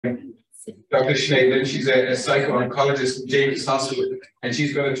Dr. Sinead Lynch. She's a psycho-oncologist from James Hospital, and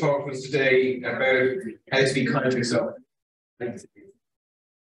she's going to talk to us today about how to be kind to yourself. Thanks.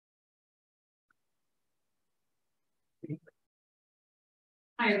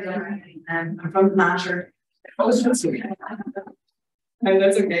 Hi everyone, I'm from Matter. Oh, that's okay. No,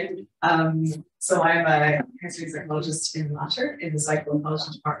 that's okay. So I'm a history psychologist in Matter in the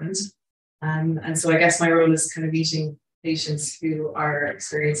psycho-oncology department. And so I guess my role is kind of meeting patients who are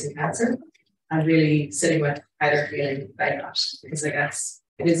experiencing cancer and really sitting with how they're feeling about that. Because I guess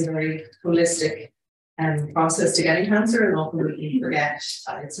it is a very holistic process to getting cancer, and often we forget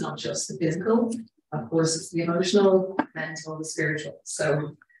that it's not just the physical. Of course, it's the emotional, the mental, the spiritual.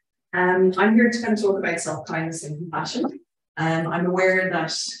 So I'm here to kind of talk about self-kindness and compassion. I'm aware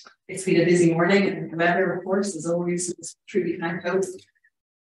that it's been a busy morning and the weather, of course, as always, is truly can't cope.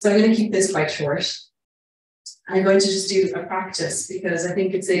 So I'm going to keep this quite short. I'm going to just do a practice because I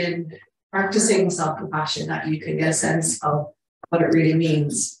think it's in practicing self-compassion that you can get a sense of what it really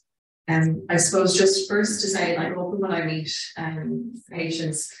means. And I suppose just first to say, like often when I meet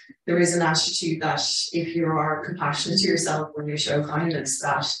patients, there is an attitude that if you are compassionate to yourself when you show kindness,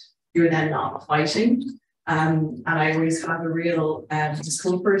 that you're then not fighting. And I always have a real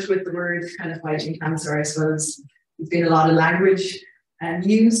discomfort with the word kind of fighting cancer. I suppose there's been a lot of language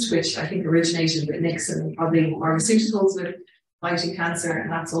used, which I think originated with Nixon and probably pharmaceuticals with fighting cancer,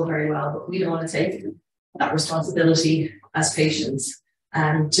 and that's all very well, but we don't want to take that responsibility as patients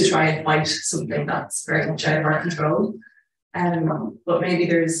to try and fight something that's very much out of our control. But maybe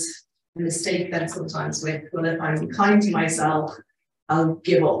there's a mistake then sometimes with, well, if I'm kind to myself, I'll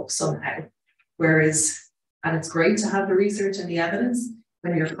give up somehow. Whereas, and it's great to have the research and the evidence,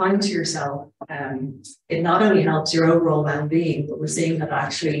 when you're kind to yourself, it not only helps your overall well-being, but we're seeing that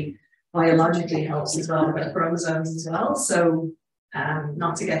actually biologically helps as well with chromosomes as well. So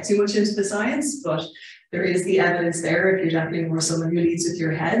not to get too much into the science, but there is the evidence there, if you're definitely more someone who leads with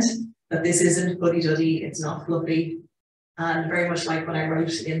your head, that this isn't fuddy-duddy, it's not fluffy. And very much like when I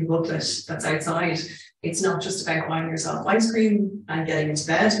wrote in the booklet that's outside, it's not just about buying yourself ice cream and getting into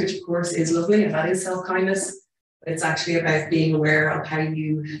bed, which of course is lovely and that is self-kindness. But it's actually about being aware of how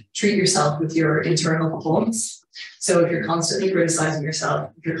you treat yourself with your internal thoughts. So if you're constantly criticizing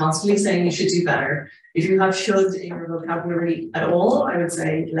yourself, if you're constantly saying you should do better, if you have should in your vocabulary at all, I would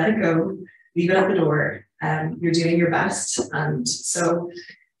say let it go, leave it at the door. You're doing your best. And so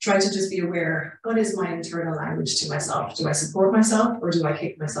try to just be aware, what is my internal language to myself? Do I support myself or do I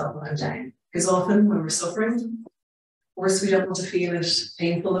kick myself when I'm down? Because often when we're suffering, of course, we don't want to feel it,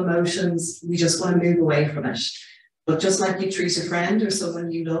 painful emotions, we just want to move away from it. But just like you treat a friend or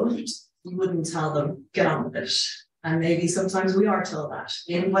someone you loved, you wouldn't tell them, get on with it. And maybe sometimes we are told that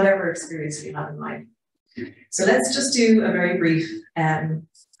in whatever experience we have in life. So let's just do a very brief,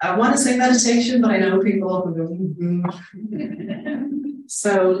 I want to say meditation, but I know people often go,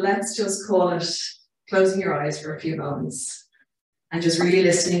 So let's just call it closing your eyes for a few moments and just really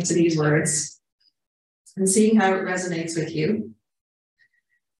listening to these words and seeing how it resonates with you.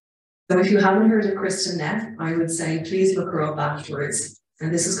 So if you haven't heard of Kristen Neff, I would say please look her up afterwards.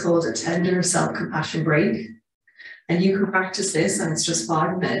 And this is called a tender self-compassion break. And you can practice this, and it's just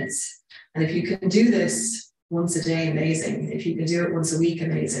 5 minutes. And if you can do this once a day, amazing. If you can do it once a week,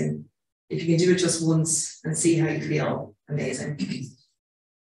 amazing. If you can do it just once and see how you feel, amazing.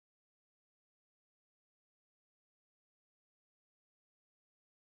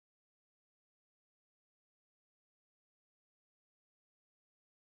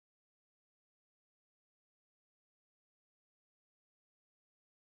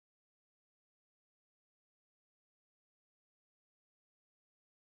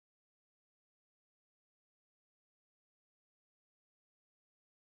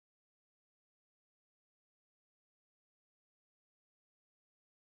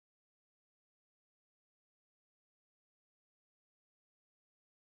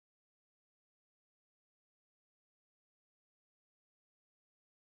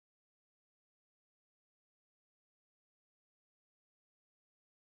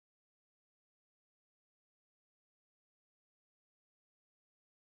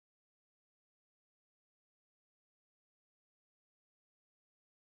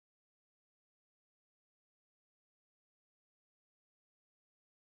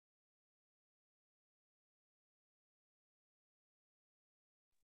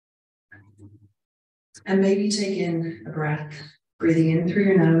 And maybe take in a breath, breathing in through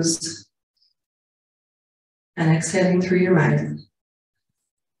your nose and exhaling through your mouth.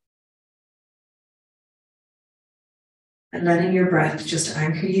 And letting your breath just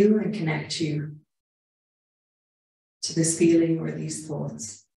anchor you and connect you to this feeling or these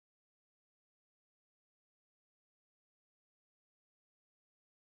thoughts.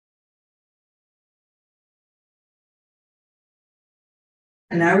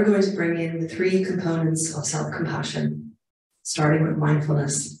 And now we're going to bring in the 3 components of self-compassion, starting with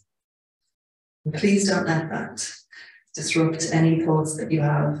mindfulness. And please don't let that disrupt any thoughts that you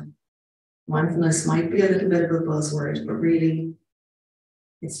have. Mindfulness might be a little bit of a buzzword, but really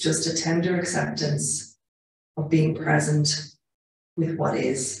it's just a tender acceptance of being present with what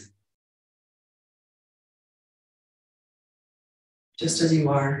is. Just as you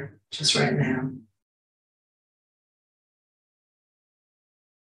are, just right now.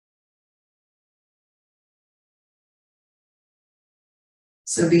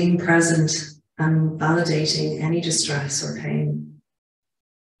 So being present and validating any distress or pain.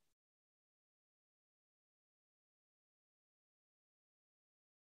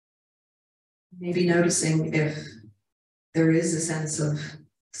 Maybe noticing if there is a sense of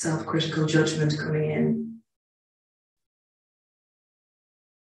self-critical judgment coming in.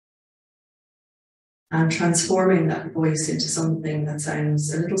 And transforming that voice into something that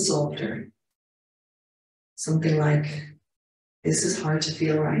sounds a little softer. Something like, this is hard to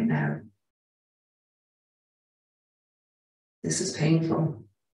feel right now. This is painful.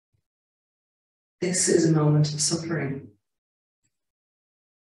 This is a moment of suffering.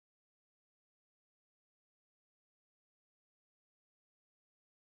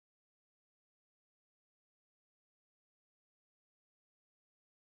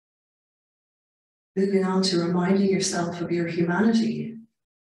 Moving on to reminding yourself of your humanity.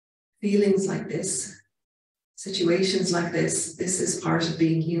 Feelings like this, situations like this is part of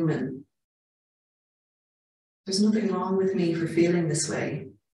being human. There's nothing wrong with me for feeling this way.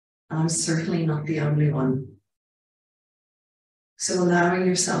 I'm certainly not the only one. So allowing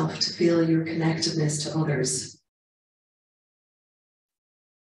yourself to feel your connectedness to others.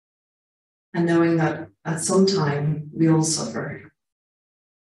 And knowing that at some time we all suffer.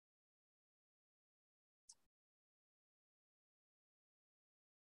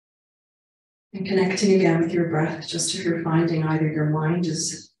 And connecting again with your breath, just if you're finding either your mind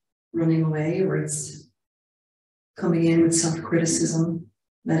is running away or it's coming in with self-criticism,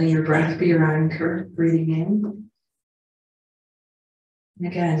 letting your breath be your anchor, breathing in. And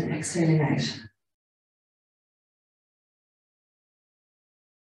again, exhaling out.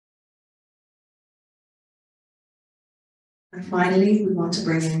 And finally, we want to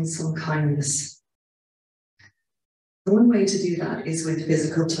bring in some kindness. One way to do that is with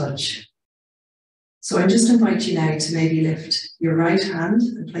physical touch. So I just invite you now to maybe lift your right hand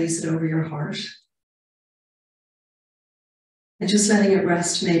and place it over your heart. And just letting it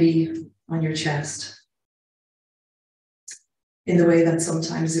rest maybe on your chest. In the way that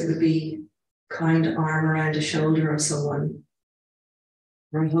sometimes it would be a kind arm around a shoulder of someone,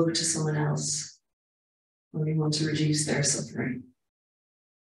 or a hug to someone else when we want to reduce their suffering.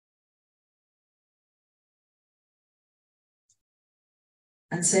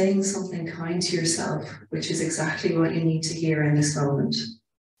 And saying something kind to yourself, which is exactly what you need to hear in this moment.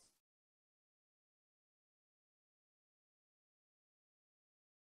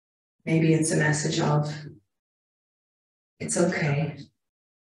 Maybe it's a message of, it's okay.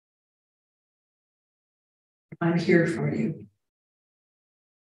 I'm here for you.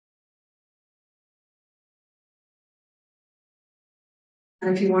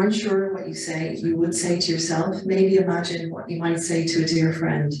 And if you aren't sure what you would say to yourself, maybe imagine what you might say to a dear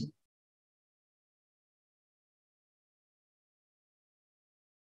friend.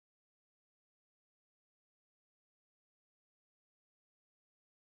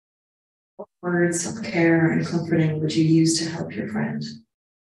 What words of care and comforting would you use to help your friend?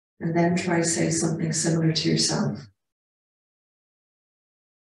 And then try to say something similar to yourself.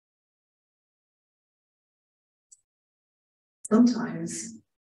 Sometimes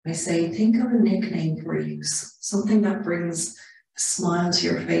I say, think of a nickname for you, something that brings a smile to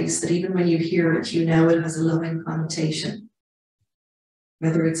your face, that even when you hear it, you know it has a loving connotation.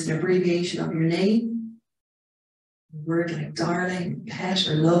 Whether it's an abbreviation of your name, a word like darling, pet,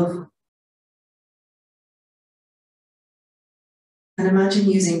 or love. And imagine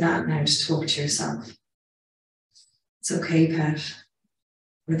using that now to talk to yourself. It's okay, pet.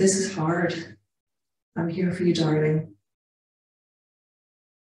 Or this is hard. I'm here for you, darling.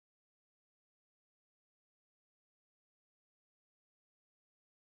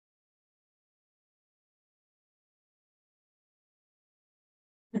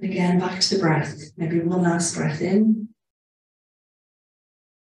 And again, back to the breath. Maybe one last breath in.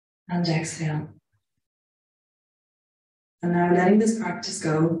 And exhale. And now letting this practice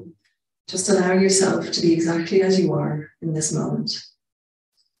go, just allow yourself to be exactly as you are in this moment.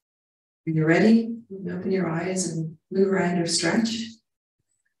 When you're ready, you can open your eyes and move around or stretch.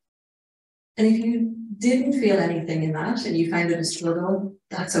 And if you didn't feel anything in that and you found it a struggle,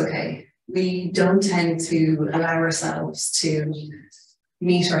 that's okay. We don't tend to allow ourselves to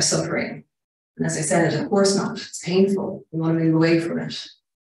meet our suffering. And as I said, of course not. It's painful. We want to move away from it.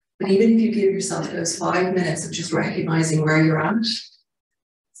 But even if you give yourself those 5 minutes of just recognizing where you're at,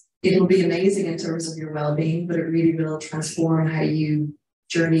 it'll be amazing in terms of your well-being, but it really will transform how you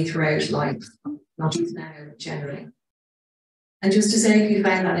journey throughout life, not just now, but generally. And just to say, if you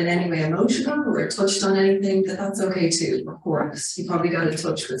found that in any way emotional or touched on anything, that's okay too, of course. You probably got in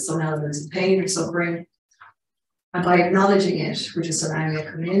touch with some elements of pain or suffering. And by acknowledging it, we're just allowing it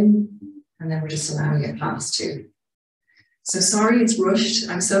to come in, and then we're just allowing it pass too. So sorry it's rushed.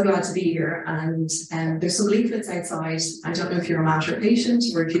 I'm so glad to be here. And there's some leaflets outside. I don't know if you're a Matter patient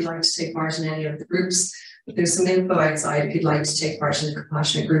or if you'd like to take part in any of the groups, but there's some info outside if you'd like to take part in the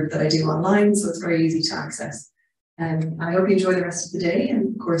compassionate group that I do online. So it's very easy to access. I hope you enjoy the rest of the day.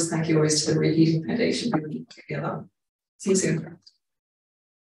 And of course, thank you always to the Reheating Foundation. See you soon.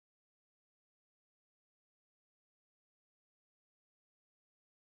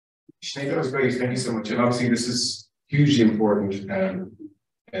 Sinead, that was great. Thank you so much. And obviously, this is hugely important.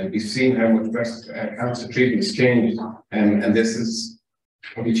 And we've seen how much breast cancer treatment has changed. And this is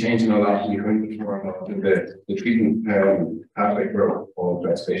probably changing a lot. We're going to be more involved in the treatment pathway for all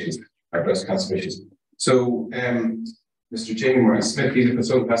breast patients, our breast cancer patients. So, Mr. Jamie Morris-Smith, he's a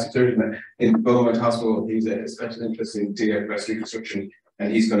consultant plastic surgeon in Beaumont Hospital. He's a special interest in DIEP breast reconstruction,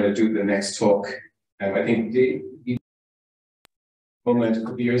 and he's going to do the next talk. I think he Beaumont a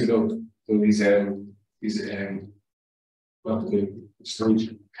couple of years ago. So he's well, the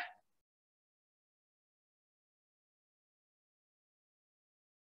stage.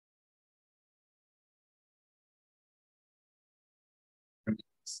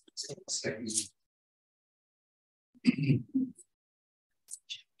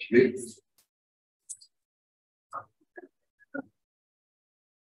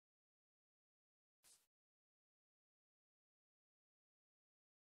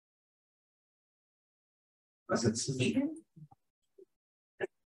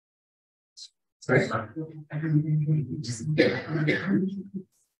 Sorry? Yeah.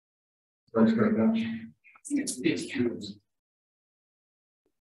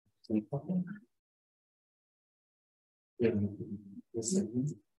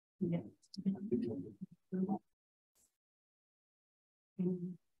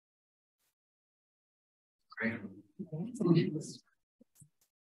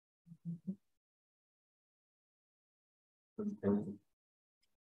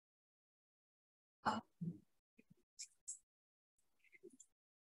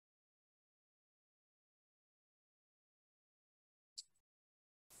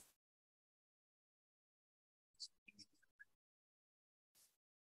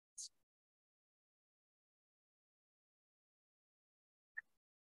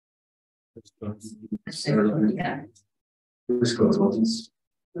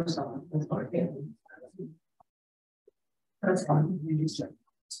 That's fine.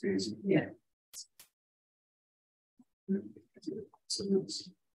 Yeah.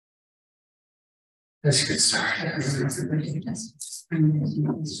 That's a good start.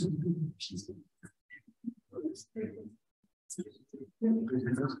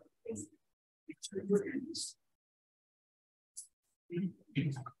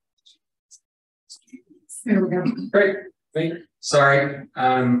 There we go. Great. Great. Sorry,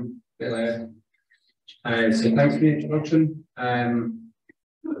 bit loud. So thanks for the introduction.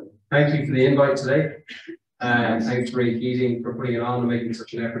 Thank you for the invite today. Thanks for Reheating for putting it on and making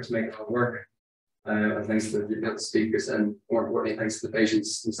such an effort to make it all work. And thanks to the speakers, and more importantly, thanks to the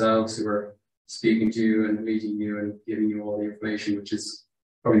patients themselves who are speaking to you and meeting you and giving you all the information, which is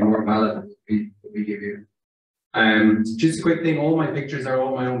probably more valid than we give you. Just a quick thing, all my pictures are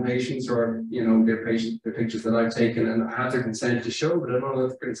all my own patients, or they're pictures that I've taken, and I have their consent to show, but I don't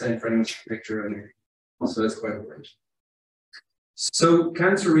have consent for any picture, and so that's quite important. So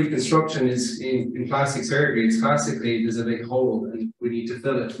cancer reconstruction is in plastic surgery. It's classically there's a big hole, and we need to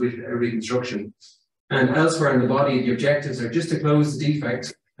fill it with a reconstruction. And elsewhere in the body, the objectives are just to close the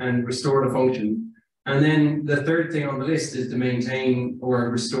defect and restore the function. And then the third thing on the list is to maintain or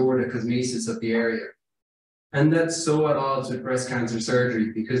restore the cosmesis of the area. And that's so at odds with breast cancer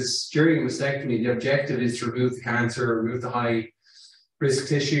surgery, because during a mastectomy, the objective is to remove the cancer, remove the high risk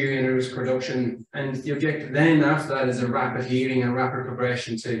tissue and risk production. And the objective then after that is a rapid healing and rapid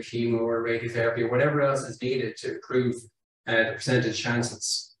progression to chemo or radiotherapy or whatever else is needed to improve the percentage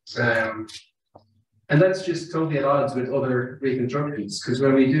chances. And that's just totally at odds with other reconstructions, because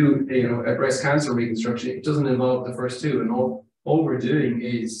when we do a breast cancer reconstruction, it doesn't involve the first two, and all we're doing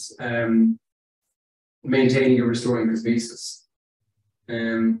is maintaining or restoring cosmesis.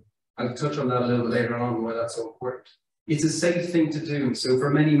 I'll touch on that a little bit later on, why that's so important. It's a safe thing to do. So for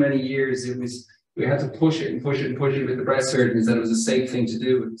many, many years, we had to push it and push it and push it with the breast surgeons that it was a safe thing to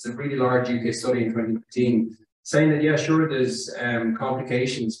do. It's a really large UK study in 2015 saying that, yeah, sure, there's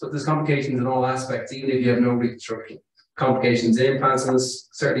complications, but there's complications in all aspects, even if you have no reconstruction. Complications in implants, and there's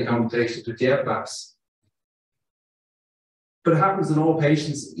certainly complications with DIEP flaps. But it happens in all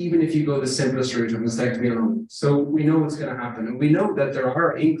patients, even if you go the simplest route of mastectomy alone. So we know it's going to happen. And we know that there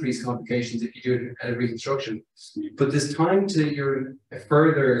are increased complications if you do a reconstruction. But this time to your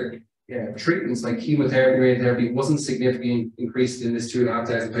further treatments like chemotherapy, radiotherapy wasn't significantly increased in this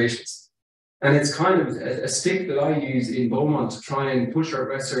 2,500 patients. And it's kind of a stick that I use in Beaumont to try and push our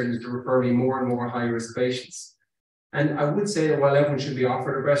breast surgeons to refer me more and more high-risk patients. And I would say that while everyone should be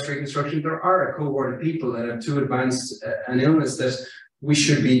offered a breast reconstruction, there are a cohort of people that have too advanced an illness that we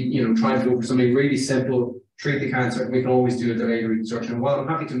should be, trying to go for something really simple, treat the cancer, and we can always do a delayed reconstruction. And while I'm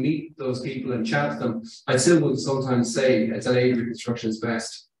happy to meet those people and chat to them, I still would sometimes say a delayed reconstruction is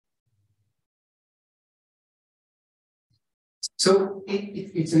best. So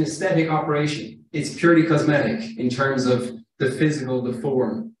it's an aesthetic operation. It's purely cosmetic in terms of the physical, the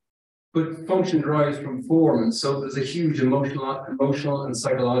form. But function derives from form, and so there's a huge emotional and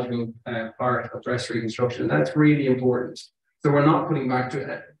psychological part of breast reconstruction. And that's really important. So we're not putting back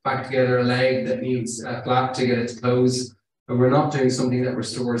together a leg that needs a flap to get it to close, and we're not doing something that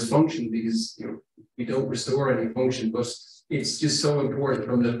restores function, because we don't restore any function. But it's just so important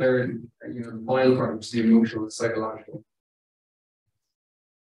from the third, the final part, which is the emotional and psychological.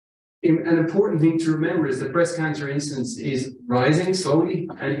 An important thing to remember is that breast cancer incidence is rising slowly,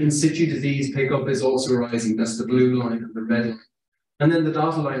 and in situ disease pickup is also rising. That's the blue line and the red line. And then the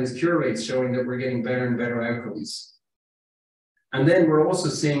dotted line is cure rates, showing that we're getting better and better outcomes. And then we're also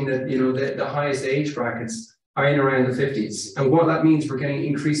seeing that the highest age brackets are in around the 50s. And what that means, we're getting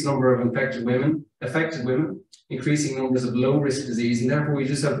increased number of affected women, increasing numbers of low-risk disease, and therefore we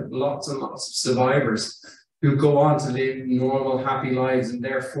just have lots and lots of survivors who go on to live normal, happy lives, and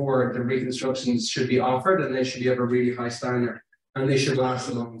therefore the reconstructions should be offered, and they should be of a really high standard, and they should last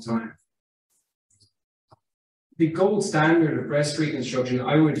a long time. The gold standard of breast reconstruction,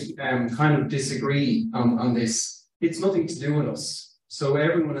 I would kind of disagree on this. It's nothing to do with us. So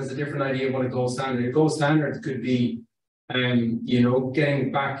everyone has a different idea of what a gold standard is. A gold standard could be,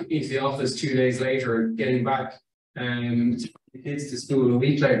 getting back into the office 2 days later, getting back kids to school a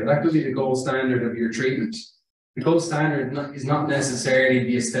week later. That could be the gold standard of your treatment. The gold standard is not necessarily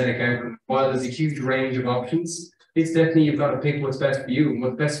the aesthetic outcome. While there's a huge range of options, it's definitely you've got to pick what's best for you. And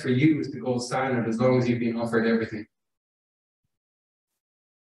what's best for you is the gold standard, as long as you've been offered everything.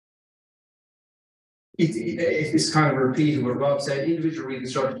 It's kind of a repeat of what Rob said. Individual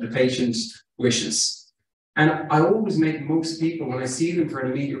reconstruction, the patient's wishes. And I always make most people, when I see them for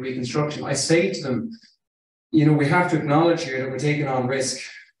an immediate reconstruction, I say to them, we have to acknowledge here that we're taking on risk.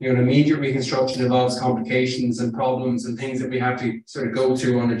 An immediate reconstruction involves complications and problems and things that we have to sort of go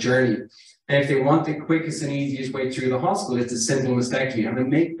through on a journey. And if they want the quickest and easiest way through the hospital, it's a simple mastectomy. And I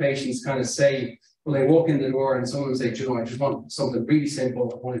make patients kind of say, well, they walk in the door and someone will say, I just want something really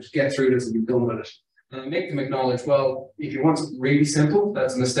simple. I want to get through this and be done with it. And I make them acknowledge, well, if you want something really simple,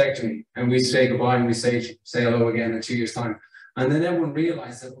 that's a mastectomy. And we say goodbye and we say hello again in 2 years' time. And then everyone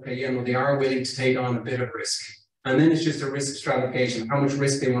realizes that, okay, they are willing to take on a bit of risk. And then it's just a risk stratification, how much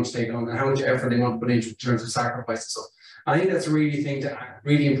risk they want to take on and how much effort they want to put into in terms of sacrifice and stuff. I think that's a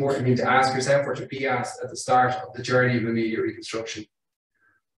really important thing to ask yourself, or to be asked at the start of the journey of immediate reconstruction.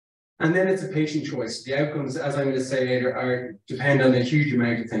 And then it's a patient choice. The outcomes, as I'm going to say later, depend on a huge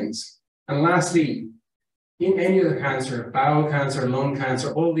amount of things. And lastly, in any other cancer, bowel cancer, lung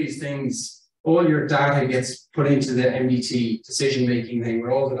cancer, all these things, all your data gets put into the MDT decision-making thing,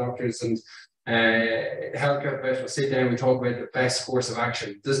 where all the doctors and healthcare professionals sit down and talk about the best course of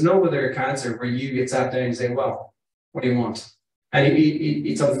action. There's no other cancer where you get sat down and say, well, what do you want? And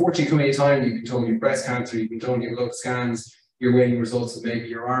it's unfortunately coming at a time you can tell me breast cancer, you can tell me your blood scans, you're waiting results of maybe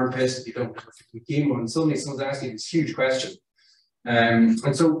your armpit, you don't have chemo, and suddenly someone's asking you this huge question.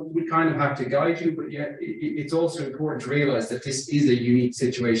 And so we kind of have to guide you, but yeah, it's also important to realize that this is a unique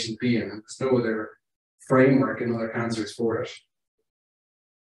situation to be in, and there's no other framework in other cancers for it.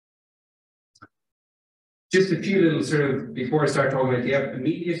 Just a few little sort of, before I start talking about the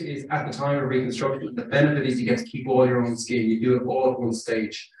immediate is at the time of reconstruction. The benefit is you get to keep all your own skin. You do it all at one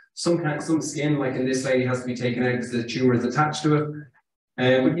stage. Some skin, like in this lady, has to be taken out because the tumor is attached to it.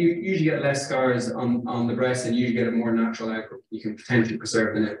 But you usually get less scars on the breast, and you get a more natural outcome. You can potentially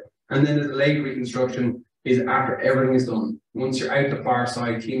preserve the nipple. And then the delayed reconstruction is after everything is done. Once you're out the far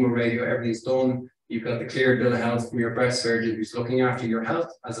side, chemo, radio, everything's done. You've got the clear bill of health from your breast surgeon who's looking after your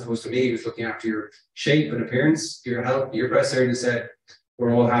health, as opposed to me who's looking after your shape and appearance. Your health, your breast surgeon said,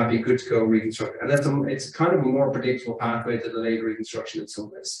 we're all happy, good to go, reconstruct. And it's kind of a more predictable pathway to delayed reconstruction in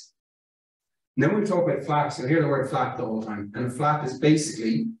some ways. And then we talk about flaps. You'll hear the word flap the whole time. And a flap is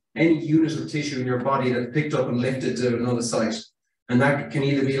basically any unit of tissue in your body that's picked up and lifted to another site. And that can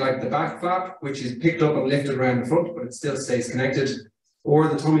either be like the back flap, which is picked up and lifted around the front, but it still stays connected, or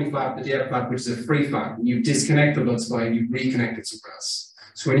the tummy flap, the DIEP flap, which is a free flap. You disconnect the blood supply and you reconnect it somewhere else.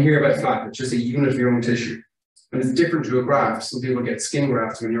 So when you hear about flap, it's just a unit of your own tissue. And it's different to a graft. Some people get skin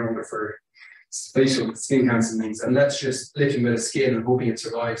grafts when you're older for facial skin cancer and things. And that's just lifting a bit of skin and hoping it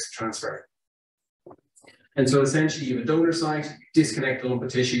survives the transfer. And so essentially you have a donor site, disconnect the lump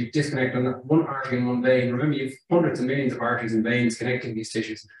of tissue, disconnect on one artery and one vein. Remember, you have hundreds of millions of arteries and veins connecting these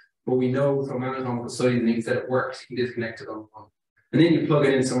tissues. But we know from anatomical studies and things that it works. You can disconnect it on one. And then you plug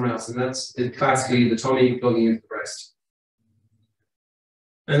it in somewhere else. And that's classically the tummy plugging into the breast.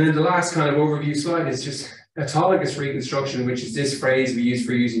 And then the last kind of overview slide is just autologous reconstruction, which is this phrase we use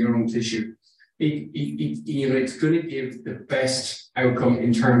for using your own tissue. It's going to give the best outcome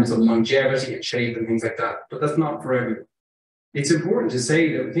in terms of longevity and shape and things like that, but that's not for everyone. It's important to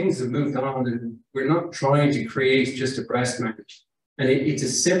say that things have moved on and we're not trying to create just a breast mound. And it's a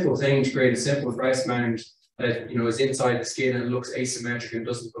simple thing to create a simple breast mound that is inside the skin and looks asymmetric and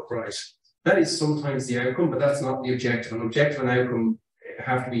doesn't look right. That is sometimes the outcome, but that's not the objective. An objective and outcome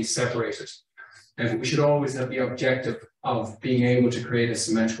have to be separated. And we should always have the objective of being able to create a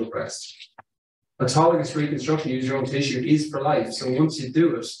symmetrical breast. Autologous reconstruction, use your own tissue, is for life. So once you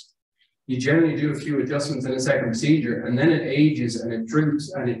do it, you generally do a few adjustments in a second procedure, and then it ages and it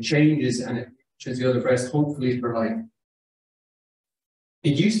droops and it changes and it changes the other breast, hopefully for life.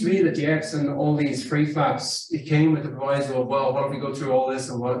 It used to be that DIEPs and all these free flaps, it came with the proviso of, well, what if we go through all this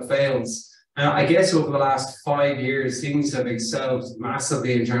and what fails? I guess over the last 5 years, things have excelled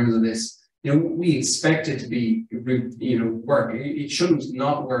massively in terms of this. We expect it to be, work. It shouldn't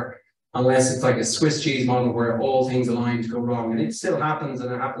not work unless it's like a Swiss cheese model where all things align to go wrong. And it still happens,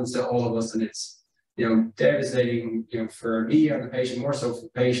 and it happens to all of us. And it's, devastating, for me and the patient, more so for the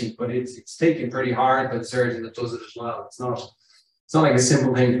patient, but it's taken pretty hard by the surgeon that does it as well. It's not like a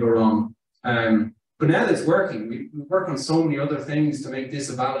simple thing to go wrong. But now that it's working, we work on so many other things to make this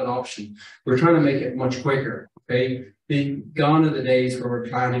a valid option. We're trying to make it much quicker, okay? Gone are the days where we're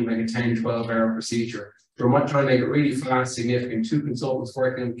planning like a 10, 12-hour procedure. We're trying to make it really fast, significant. 2 consultants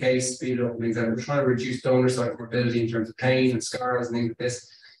working on the case, speed it up and things like that. We're trying to reduce donor site morbidity in terms of pain and scars and things like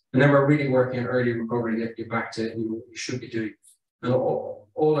this. And then we're really working on early recovery to get you back to what you should be doing. And all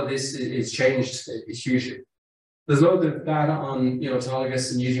of this is changed hugely. There's loads of data on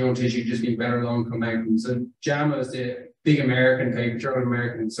autologous and using your own tissue just being better long-term outcomes. And JAMA is the big American paper, Journal of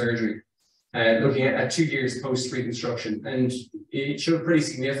American Surgery, looking at 2 years post-reconstruction. And it showed pretty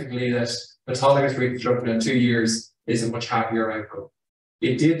significantly that autologous reconstruction at 2 years is a much happier outcome.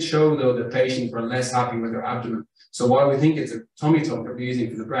 It did show, though, that patients were less happy with their abdomen. So while we think it's a tummy tuck that we're using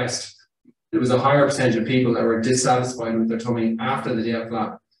for the breast, there was a higher percentage of people that were dissatisfied with their tummy after the DIEP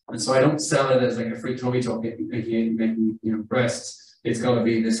flap. And so I don't sell it as like a free tummy tuck making breasts. It's got to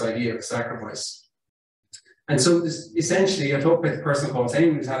be this idea of a sacrifice. And so this, essentially, I talk about the personal cost.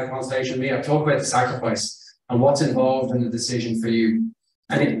 Anyone who's had a consultation with me, I talk about the sacrifice and what's involved in the decision for you.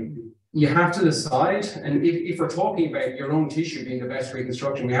 And you have to decide, and if we're talking about your own tissue being the best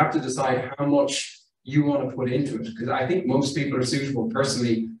reconstruction, we have to decide how much you want to put into it. Because I think most people are suitable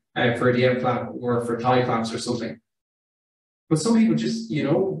personally for a DIEP flap or for thigh flaps or something. But some people just,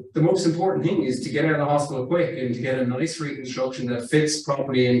 the most important thing is to get out of the hospital quick and to get a nice reconstruction that fits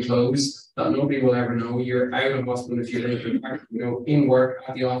properly in clothes that nobody will ever know. You're out of hospital if you live, in work,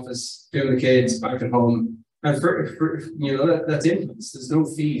 at the office, doing the kids, back at home. And for that's infants. There's no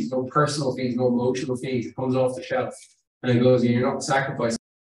fees, no personal fees, no emotional fees. It comes off the shelf and it goes, you're not sacrificing.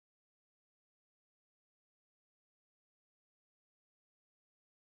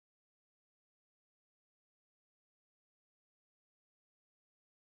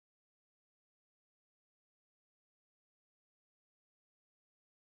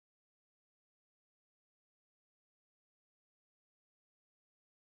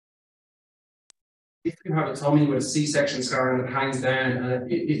 If you have a tummy with a C-section scar and it hangs down,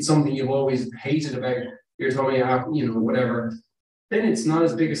 and it's something you've always hated about your tummy, whatever, then it's not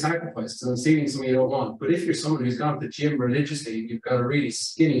as big a sacrifice. So it's seeing something you don't want. But if you're someone who's gone to the gym religiously, you've got a really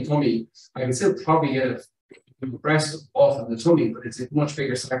skinny tummy, I can still probably get a breast off of the tummy, but it's a much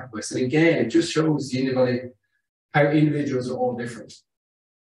bigger sacrifice. And again, it just shows how individuals are all different.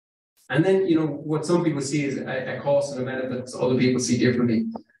 And then, what some people see is a cost and a benefit that other people see differently.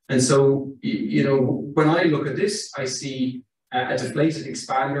 And so, you know, when I look at this, I see a deflated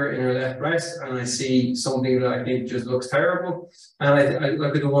expander in her left breast, and I see something that I think just looks terrible. And I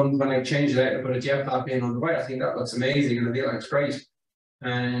look at the one when I change it out and put a DIEP flap in on the right, I think that looks amazing, and I feel like it's great.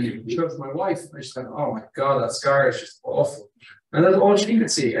 And I showed it to my wife, and she's like, oh my God, that scar is just awful. And that's all she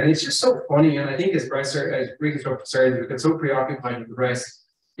could see. And it's just so funny. And I think as reconstructive surgeons, we get so preoccupied with the breast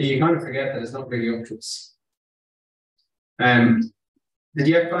that you kind of forget that it's not really up to us. The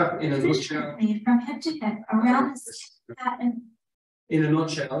DIEP flap in a nutshell. From head to hip, around the skin pattern. In a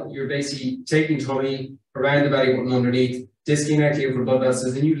nutshell, you're basically taking tummy around the belly button underneath, disconnecting it from blood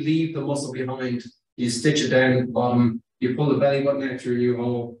vessels, and you leave the muscle behind. You stitch it down at the bottom, you pull the belly button out through a new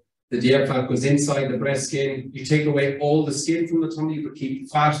hole. The DIEP flap goes inside the breast skin. You take away all the skin from the tummy, but keep the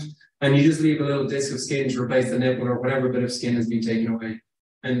fat, and you just leave a little disc of skin to replace the nipple or whatever bit of skin has been taken away.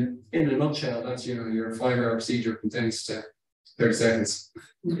 And in a nutshell, that's, you know, your 5-hour procedure condense to 30 seconds.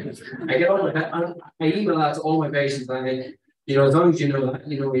 I get all I email that to all my patients, and I think, you know, as long as you know that,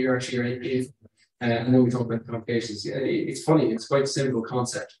 you know what you're actually in. I know we talk about complications. It's funny, it's quite a simple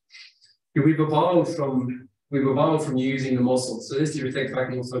concept. We've evolved from using the muscle. So this is your thick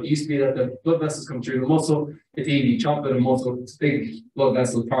back muscle. It used to be that the blood vessels come through the muscle. It's easy, chop it a muscle. It's big blood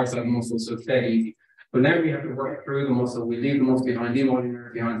vessel parts of the muscle, so it's dead easy. But now we have to work through the muscle. We leave the muscle behind, leave the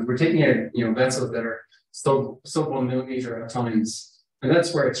nerve behind. We're taking out, you know, vessels that are sub 1 millimeter at times. And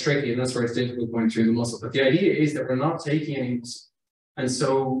that's where it's tricky, and that's where it's difficult going through the muscle. But the idea is that we're not taking any muscle. And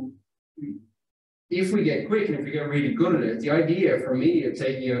so if we get quick and if we get really good at it, the idea for me of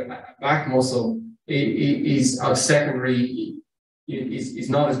taking a back muscle is of secondary, is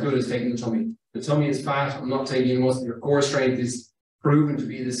not as good as taking the tummy. The tummy is fat, I'm not taking the muscle. Your core strength is proven to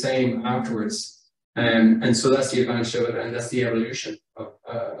be the same afterwards. And so that's the advantage of it, and that's the evolution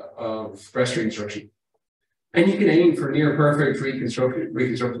of breast reconstruction. And you can aim for near perfect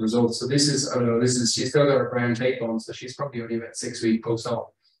reconstructive results. So this is, I don't know, she's still got her brown tape on, so she's probably only about 6 weeks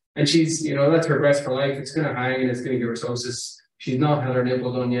post-op. And she's, you know, that's her breast for life. It's going to hang and it's going to give her ptosis. She's not had her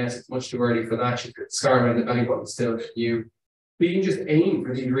nipple done yet. It's much too early for that. She's got a scar around the belly button still new. But you can just aim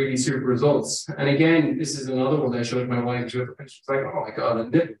for these really super results. And again, this is another one that I showed my wife. She's like, oh my God,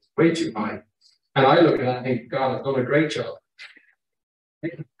 the nipple is way too high. And I look at that and think, God, I've done a great job.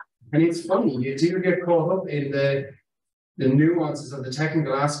 And it's funny, you do get caught up in the nuances of the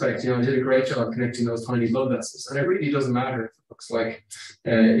technical aspects. You know, I did a great job connecting those tiny blood vessels, and it really doesn't matter if it looks like,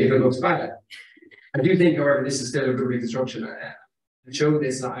 if it looks bad. I do think, however, this is still a good reconstruction. I show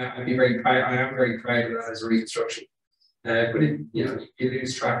this, and I'd be very proud. I am very proud of that as a reconstruction. But it, you know, you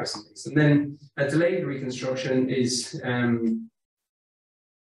lose track of some things. And then a delayed reconstruction is.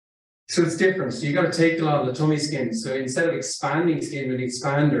 So it's different. So you got to take a lot of the tummy skin. So instead of expanding skin with an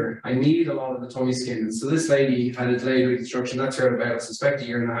expander, I need a lot of the tummy skin. And so this lady had a delayed reconstruction. That's her about, I suspect, 1.5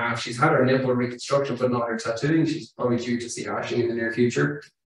 years. She's had her nipple reconstruction, but not her tattooing. She's probably due to see ashing in the near future.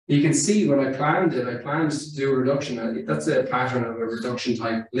 You can see when I planned it, I planned to do a reduction. That's a pattern of a reduction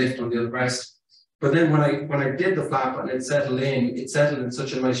type lift on the other breast. But then when I did the flap and it settled in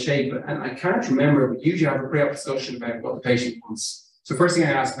such a nice shape. And I can't remember, but usually I have a pre-op discussion about what the patient wants. So first thing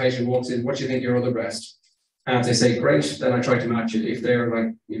I ask the patient walks in, what do you think of your other breast? And if they say, great, then I try to match it. If they're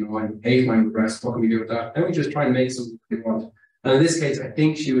like, you know, I hate my other breast, what can we do with that? Then we just try and make something they want. And in this case, I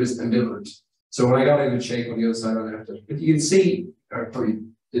think she was ambivalent. So when I got in good shape on the other side, I left it. But you can see, I probably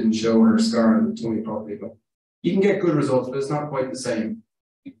didn't show her scar on the tummy properly, but you can get good results, but it's not quite the same.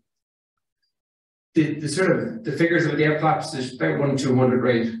 The sort of, the figures of the DIEP flaps, there's about 1 in 200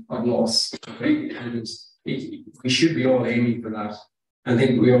 rate of loss. Okay? And we should be all aiming for that. I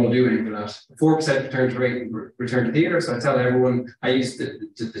think we all do aim for that. 4% return to theatre. So I tell everyone, I use the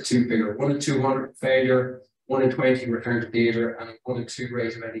 2 figure, 1 in 200 failure, 1 in 20 return to theatre, and 1 in 2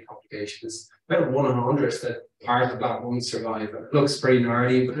 rate of any complications. About 1 in 100 that part of the flap won't survive. It looks pretty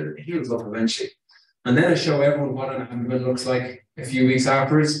gnarly, but it heals up eventually. And then I show everyone what an abdomen looks like a few weeks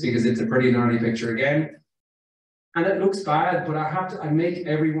afterwards, because it's a pretty gnarly picture again. And it looks bad, but I make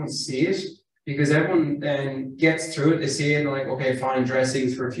everyone see it. Because everyone then gets through it, they see it, and they're like, okay, fine,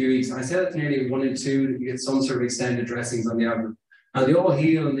 dressings for a few weeks. And I say that's nearly 1 in 2 that you get some sort of extended dressings on the abdomen. And they all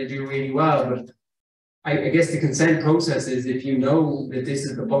heal and they do really well. But I guess the consent process is, if you know that this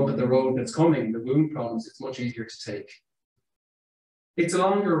is the bump in the road that's coming, the wound problems, it's much easier to take. It's a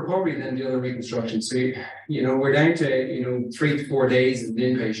longer recovery than the other reconstruction. So, you know, we're down to, you know, 3 to 4 days as an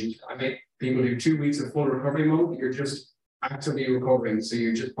inpatient. I make people do 2 weeks of full recovery mode. You're just actively recovering, so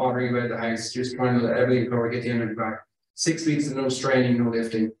you're just pottering about the house, just trying to let everything recover, get the energy back. 6 weeks of no straining, no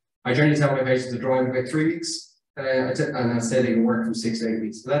lifting. I generally tell my patients to drive about 3 weeks, and I say they can work from 6 to 8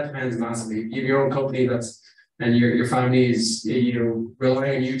 weeks. So that depends massively. If you have your own company that's and your family is, you know,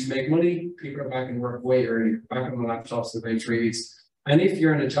 relying on you to make money, people are back in work way early, back on the laptops in about 3 weeks. And if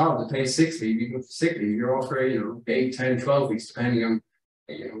you're in a job that pays 6 leave, even for sick leave, you're off for, you know, 8, 10, 12 weeks, depending on,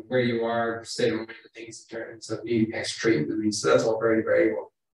 you know, where you are, state of mind, things in terms of needing extra treatment. So that's all very, very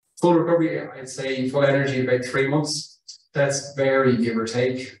well. Full recovery, I'd say full energy in about 3 months. That's very give or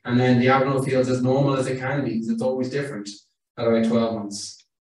take. And then the abdominal feels as normal as it can be, because it's always different at about 12 months.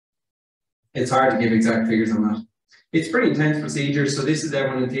 It's hard to give exact figures on that. It's pretty intense procedure. So this is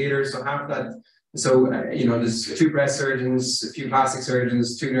everyone in theatre. So half that. So, you know, there's 2 breast surgeons, a few plastic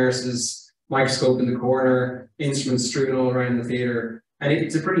surgeons, 2 nurses, microscope in the corner, instruments strewn all around the theatre. And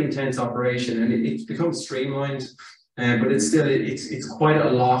it's a pretty intense operation, and it's become streamlined, but it's still, it's quite a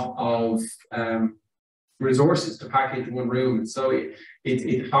lot of resources to pack into one room. So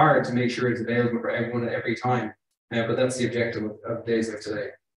it's hard to make sure it's available for everyone at every time. But that's the objective of days like today.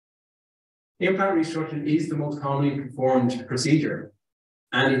 Implant reconstruction is the most commonly performed procedure.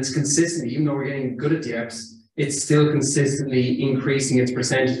 And it's consistently, even though we're getting good at DIEPs, it's still consistently increasing its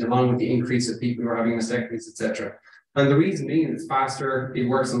percentage along with the increase of people who are having mastectomies, etc. And the reason being, it's faster, it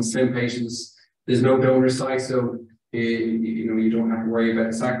works on slim patients, there's no donor site, so you know, you don't have to worry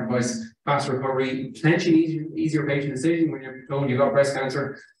about the sacrifice, faster recovery, potentially easier patient decision when you're told you've got breast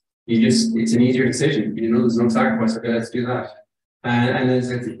cancer. It's an easier decision, you know, there's no sacrifice, okay, let's do that. And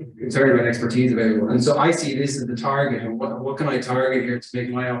there's a concern about expertise available. And so I see this as the target, and what can I target here to make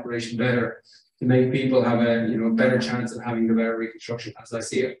my operation better, to make people have a, you know, better chance of having the better reconstruction as I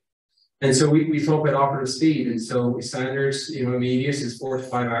see it. And so we talk about operative speed, and so standard, you know, immediate is 4 to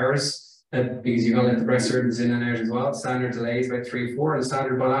 5 hours, because you've got to let the breast surgeons in and out as well. Standard delay is about 3 or 4, and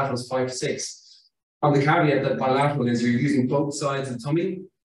standard bilateral is 5 to 6. On the caveat that bilateral is you're using both sides of the tummy,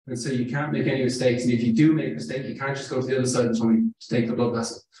 and so you can't make any mistakes. And if you do make a mistake, you can't just go to the other side of the tummy to take the blood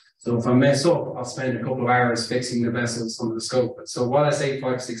vessel. So if I mess up, I'll spend a couple of hours fixing the vessels under the scope. So while I say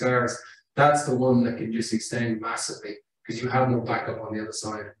 5 to 6 hours, that's the one that can just extend massively because you have no backup on the other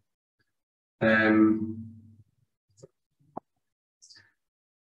side.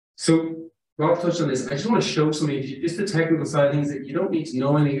 So Rob touched on this. I just want to show something, just the technical side of things, that you don't need to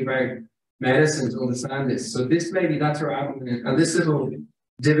know anything about medicine to understand this. So this lady, that's her abdomen, and this little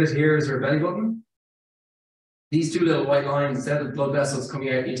divot here is her belly button. These 2 little white lines, instead of blood vessels coming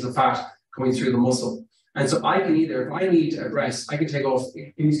out into the fat, coming through the muscle. And so I can either, if I need a breast, I can take off.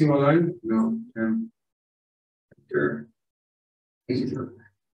 Can you see my line? No. Sure.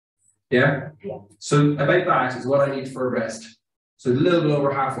 Yeah? Yeah. So about that is what I need for a breast. So a little bit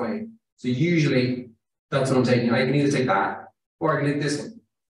over halfway. So usually that's what I'm taking. I can either take that or I can take this one.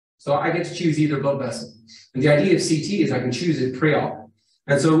 So I get to choose either blood vessel. And the idea of CT is I can choose it pre-op.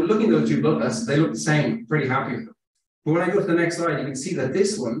 And so looking at those 2 blood vessels, they look the same, pretty happy with them. But when I go to the next slide, you can see that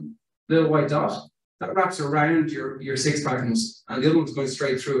this one, little white dot, that wraps around your six-pack muscle, and the other one's going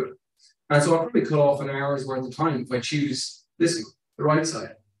straight through it. And so I'll probably cut off an hour's worth of time if I choose this one, the right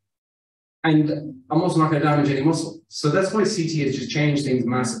side. And I'm also not going to damage any muscle. So that's why CT has just changed things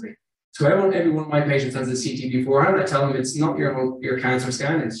massively. So every one of my patients has a CT beforehand. I tell them it's not your cancer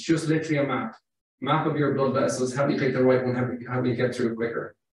scan, it's just literally a map of your blood vessels, help you pick the right one, help you get through it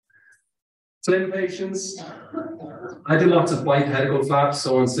quicker. Slim patients, I do lots of bipedical flaps.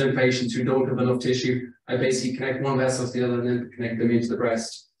 So on slim patients who don't have enough tissue, I basically connect one vessel to the other and then connect them into the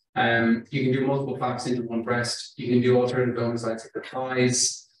breast. You can do multiple flaps into one breast. You can do alternative donor sites like the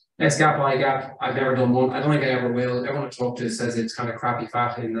thighs. S-gap, I-gap, I've never done one. I don't think I ever will. Everyone I talk to says it's kind of crappy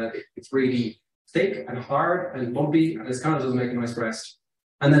fat in that it's really thick and hard and lumpy, and it kind of doesn't make a nice breast.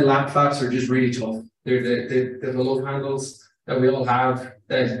 And then lap flaps are just really tough. They're the love handles that we all have,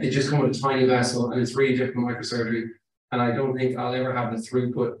 that it just come with a tiny vessel, and it's really difficult microsurgery. And I don't think I'll ever have the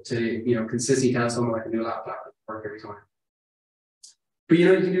throughput to, you know, consistently tell someone I can do a lap flap work every time. But you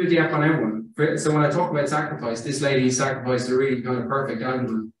know, you can do a DIEP on everyone. So when I talk about sacrifice, this lady sacrificed a really kind of perfect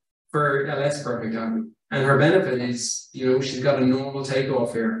abdomen for a less perfect abdomen. And her benefit is, you know, she's got a normal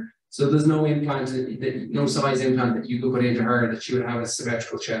takeoff here. So there's no implant, no size implant that you could put into her that she would have a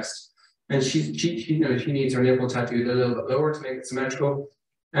symmetrical chest. And she you know, she needs her nipple tattooed a little bit lower to make it symmetrical.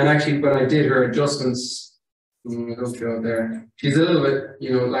 And actually, when I did her adjustments, don't show it there. She's a little bit,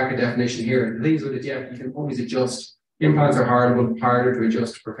 you know, lack of definition here. The things with it, yeah, you can always adjust. Implants are hard, but harder to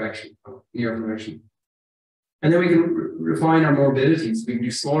adjust to perfection, near perfection. And then we can refine our morbidities. We can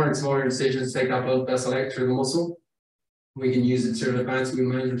do smaller and smaller incisions, take that blood vessel out through the muscle. We can use sort of advanced wound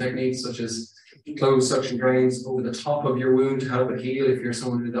management techniques such as closed suction drains over the top of your wound to help it heal if you're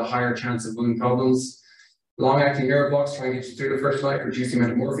someone with a higher chance of wound problems. Long-acting nerve blocks, trying to get you through the first light, reduce the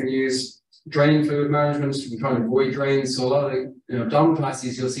amount of morphine used. Drain fluid management, we can try to avoid drains. So a lot of the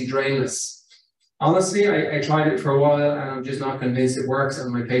abdominoplasties, you'll see drainless. Honestly, I tried it for a while and I'm just not convinced it works,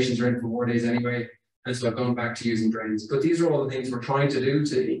 and my patients are in for 4 days anyway. And so I've gone back to using drains. But these are all the things we're trying to do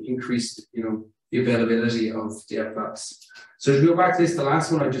to increase, the availability of DIEP flaps. So to go back to this, the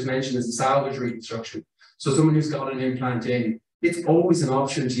last one I just mentioned is the salvage reconstruction. So someone who's got an implant in, it's always an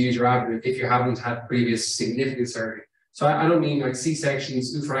option to use your abdomen if you haven't had previous significant surgery. So I don't mean like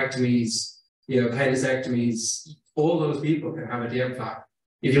C-sections, oophorectomies, appendicectomies. All those people can have a DIEP flap.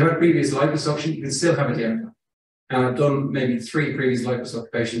 If you have previous liposuction, you can still have a DIEP flap. And I've done maybe 3 previous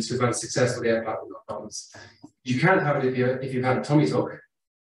liposuction patients who've had a successful DIEP flap with no problems. You can't have it if you've had a tummy tuck.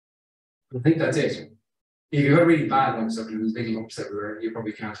 I think that's it. If you've had really bad liposuction, there's big lumps everywhere, you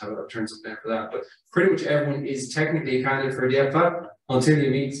probably can't have it. I'll turn something down for that. But pretty much everyone is technically a candidate for a DIEP flap until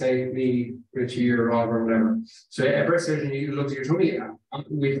you meet, say, me, Richie, or Rob, or whatever. So a breast surgeon, you look at your tummy,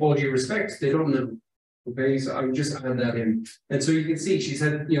 with all due respect, they don't know. Okay, so I would just add that in. And so you can see she's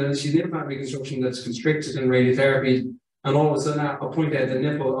had, she's an implant reconstruction that's constricted in radiotherapy, and all of a sudden I'll point out the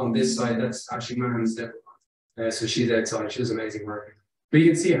nipple on this side, that's actually man's nipple. So she's outside, she does amazing work. But you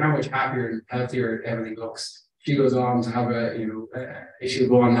can see how much happier and healthier everything looks. She goes on to have she'll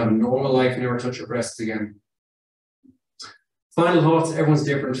go on to have a normal life, never touch her breasts again. Final thoughts, everyone's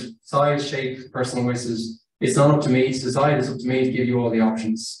different. Size, shape, personal wishes. It's not up to me to decide, it's up to me to give you all the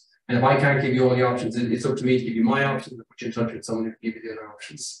options. And if I can't give you all the options, it's up to me to give you my options and put you in touch with someone who can give you the other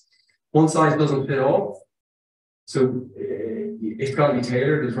options. One size doesn't fit all. So it's got to be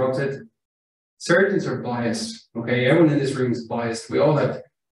tailored, as Rob said. Surgeons are biased, okay? Everyone in this room is biased. We all have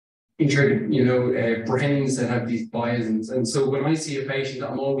intricate, brains that have these biases. And so when I see a patient,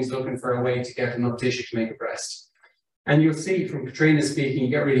 I'm always looking for a way to get enough tissue to make a breast. And you'll see from Catriona speaking, you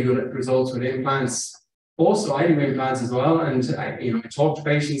get really good results with implants. Also, I do implants as well, and I talk to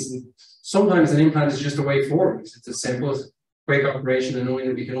patients, and sometimes an implant is just a way forward. It's a simple, quick operation, and knowing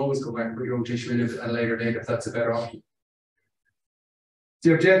that we can always go back and put your own tissue in at a later date if that's a better option.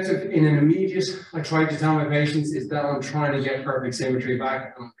 The objective in an immediate, I try to tell my patients, is that I'm trying to get perfect symmetry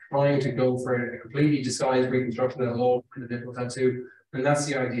back. I'm trying to go for a completely disguised reconstruction at a low in the nipple tattoo, and that's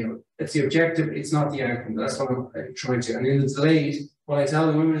the ideal. It's the objective, it's not the outcome. That's what I'm trying to. And in the delayed, what I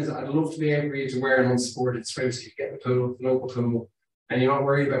tell the women is I'd love to be able for you to wear an unsupported swimsuit, you get the pool, the local pool, and you're not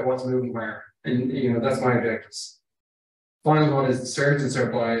worried about what's moving where. And that's my objectives. Final one is the surgeons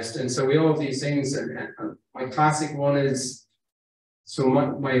are biased. And so we all have these things. And my classic one is, so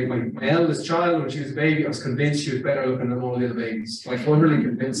my eldest child, when she was a baby, I was convinced she was better looking than all the other babies. Like, utterly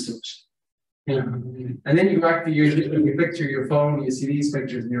convinced of it. And then you go back to your picture, your phone, you see these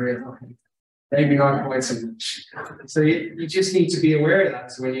pictures, and you're like, okay, maybe not quite so much. So you just need to be aware of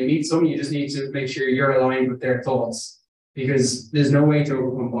that. So when you meet someone, you just need to make sure you're aligned with their thoughts, because there's no way to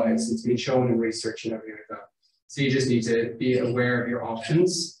overcome bias. It's been shown in research and everything like that. So you just need to be aware of your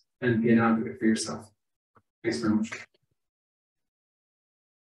options and be an advocate for yourself. Thanks very much.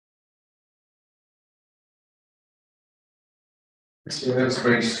 Yeah, that's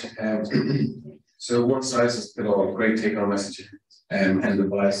great. So one size has fit all. Great take on message, and the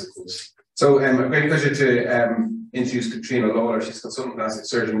bias, of course. So a great pleasure to introduce Catriona Lawlor. She's a consultant plastic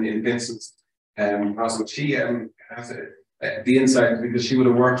surgeon in Vincent Hospital. She has the insight because she would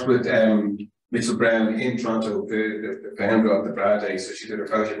have worked with Mitchell Brown in Toronto, the founder of the Bra Day. So she did her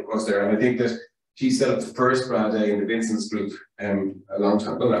fellowship across there, and I think that she set up the first Bra Day in the Vincent's group a long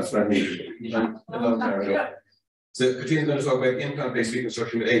time ago. That's what I mean, a long time ago. So Catriona's going to talk about implant-based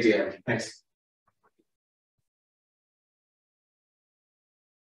reconstruction with ADM. Thanks.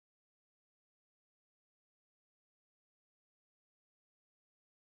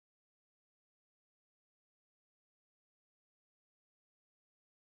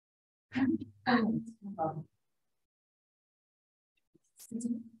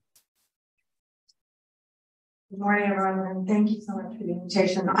 Good morning, everyone, and thank you so much for the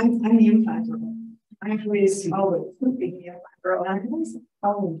invitation. I'm the implant girl. I'm always being the implant girl, and I'm always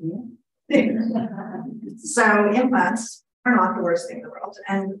following you. So implants are not the worst thing in the world.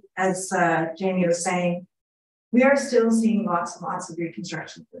 And as Jamie was saying, we are still seeing lots and lots of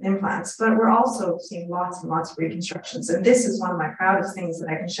reconstructions with implants, but we're also seeing lots and lots of reconstructions. And this is one of my proudest things that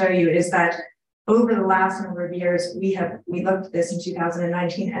I can show you, is that over the last number of years, we looked at this in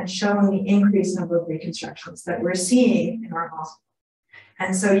 2019 and shown the increased number of reconstructions that we're seeing in our hospital.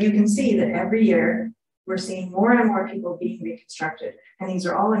 And so you can see that every year we're seeing more and more people being reconstructed, and these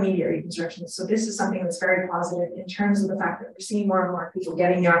are all immediate reconstructions. So this is something that's very positive in terms of the fact that we're seeing more and more people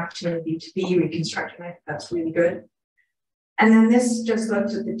getting the opportunity to be reconstructed. I think that's really good. And then this just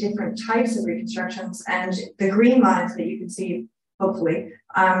looked at the different types of reconstructions, and the green lines that you can see, hopefully,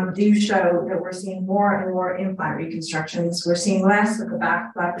 do show that we're seeing more and more implant reconstructions. We're seeing less of the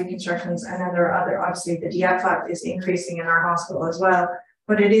back flap reconstructions, and then there are other, obviously the DIEP flap is increasing in our hospital as well.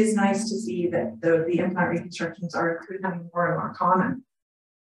 But it is nice to see that the implant reconstructions are becoming more and more common.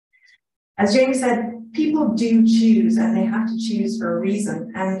 As Jamie said, people do choose, and they have to choose for a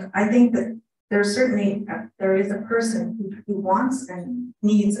reason. And I think that there's certainly, there is a person who wants and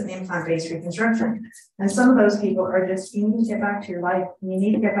needs an implant-based reconstruction. And some of those people are just, you need to get back to your life, and you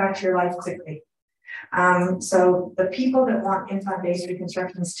need to get back to your life quickly. So the people that want implant-based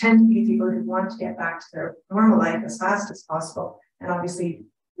reconstructions tend to be people who want to get back to their normal life as fast as possible, and obviously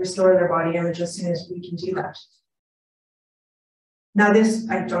restore their body image as soon as we can do that. Now this,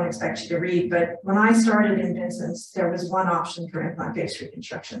 I don't expect you to read, but when I started in Vincent's, there was one option for implant-based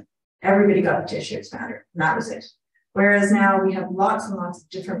reconstruction. Everybody got a tissue expander, and that was it. Whereas now we have lots and lots of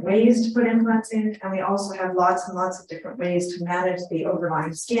different ways to put implants in, and we also have lots and lots of different ways to manage the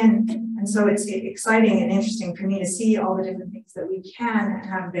overlying skin. And so it's exciting and interesting for me to see all the different things that we can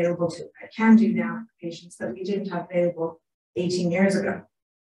have available to, can do now for patients that we didn't have available 18 years ago.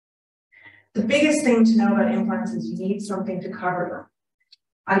 The biggest thing to know about implants is you need something to cover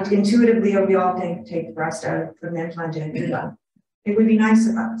them. Intuitively, we all think take the breast out, put an implant in, you're done. It would be nice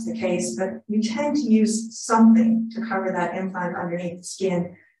if that was the case, but we tend to use something to cover that implant underneath the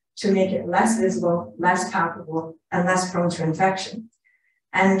skin to make it less visible, less palpable, and less prone to infection.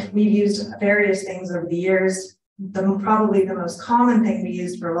 And we've used various things over the years. Probably the most common thing we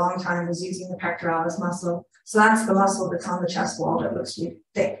used for a long time was using the pectoralis muscle. So that's the muscle that's on the chest wall that looks really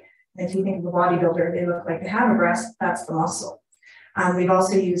thick. And if you think of a bodybuilder, they look like they have a breast, that's the muscle. We've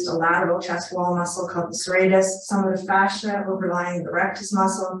also used a lateral chest wall muscle called the serratus, some of the fascia overlying the rectus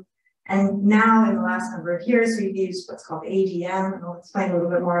muscle. And now in the last number of years, we've used what's called ADM, and I'll explain a little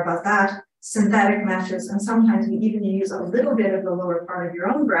bit more about that, synthetic meshes, and sometimes we even use a little bit of the lower part of your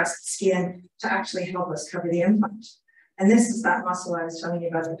own breast skin to actually help us cover the implant. And this is that muscle I was telling you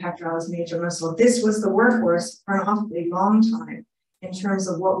about, the pectoralis major muscle. This was the workhorse for an awfully long time in terms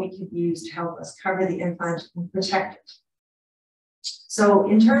of what we could use to help us cover the implant and protect it. So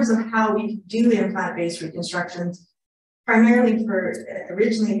in terms of how we do implant-based reconstructions, primarily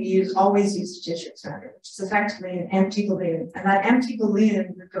originally we always used a tissue expander, which is effectively an empty balloon. And that empty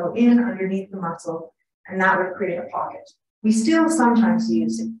balloon would go in underneath the muscle, and that would create a pocket. We still sometimes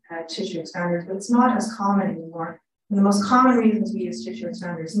use tissue expanders, but it's not as common anymore. And the most common reasons we use tissue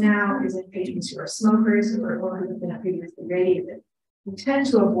expanders now is in patients who are smokers or who have been previously radiated. We tend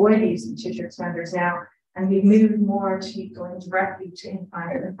to avoid using tissue expanders now, and we've moved more to going directly to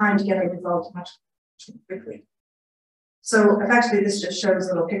implant and trying to get a result much quickly. So effectively, this just shows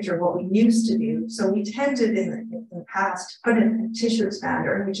a little picture of what we used to do. So we tended in the past to put in a tissue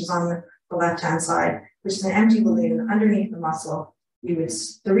expander, which is on the left-hand side, which is an empty balloon underneath the muscle.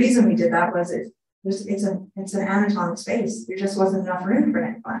 The reason we did that was it's an anatomic space. There just wasn't enough room for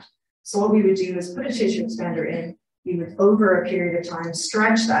an implant. So what we would do is put a tissue expander in. We would, over a period of time,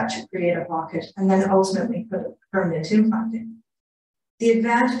 stretch that to create a pocket, and then ultimately put a permanent implant in. The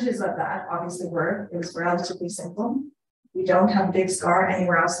advantages of that obviously it was relatively simple. We don't have a big scar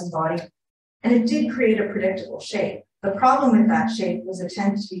anywhere else in the body, and it did create a predictable shape. The problem with that shape was it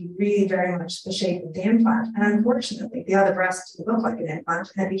tended to be really very much the shape of the implant, and unfortunately, the other breast didn't look like an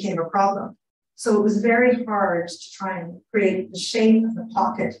implant, and it became a problem. So it was very hard to try and create the shape of the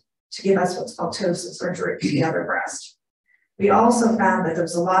pocket to give us what's called ptosis or droop to the other breast. We also found that there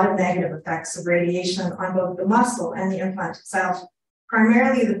was a lot of negative effects of radiation on both the muscle and the implant itself.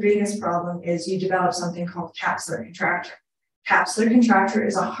 Primarily, the biggest problem is you develop something called capsular contracture. Capsular contracture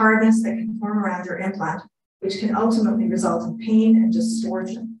is a hardness that can form around your implant, which can ultimately result in pain and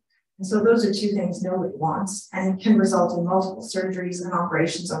distortion. And so those are two things nobody wants and can result in multiple surgeries and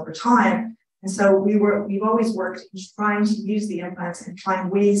operations over time. And so we've always worked in trying to use the implants and find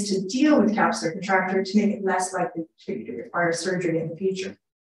ways to deal with capsular contracture to make it less likely to require surgery in the future.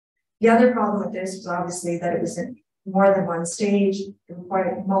 The other problem with this was obviously that it was in more than one stage, it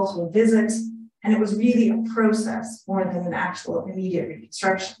required multiple visits, and it was really a process more than an actual immediate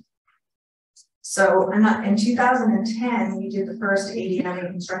reconstruction. So in 2010, we did the first ADM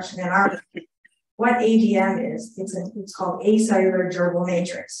reconstruction in our country. What ADM is, it's called acellular durable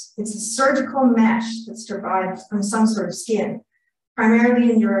matrix. It's a surgical mesh that's derived from some sort of skin.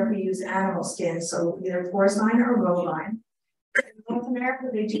 Primarily in Europe, we use animal skin, so either porcine or bovine. In North America,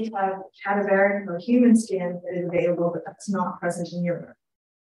 they do have cadaveric or human skin that is available, but that's not present in Europe.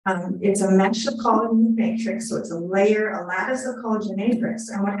 It's a mesh of collagen matrix, so it's a lattice of collagen matrix.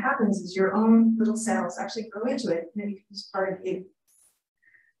 And what happens is your own little cells actually grow into it and it becomes part of you.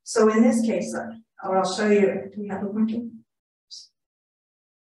 So in this case, I'll show you, do we have a pointer?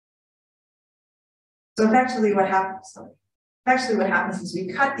 So effectively what happens is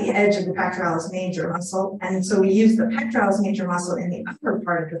we cut the edge of the pectoralis major muscle. And so we use the pectoralis major muscle in the upper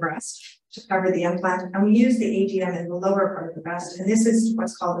part of the breast to cover the implant. And we use the AGM in the lower part of the breast. And this is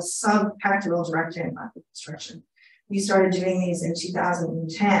what's called a subpectoral direct implant reconstruction. We started doing these in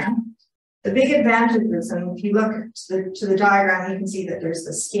 2010. The big advantages, and if you look to the diagram, you can see that there's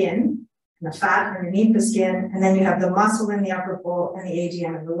the skin and the fat underneath the skin, and then you have the muscle in the upper pole and the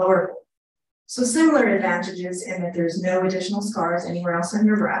AGM in the lower pole. So similar advantages in that there's no additional scars anywhere else on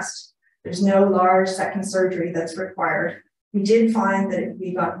your breast. There's no large second surgery that's required. We did find that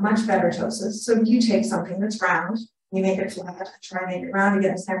we got much better ptosis. So if you take something that's round, you make it flat, try and make it round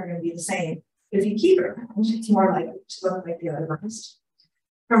again, it's never going to be the same. If you keep it round, it's more likely to look like the other breast.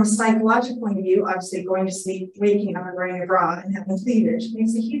 From a psychological point of view, obviously going to sleep, waking up and wearing a bra and having cleavage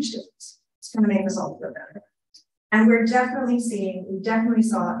makes a huge difference. It's going to make us all feel better. And we definitely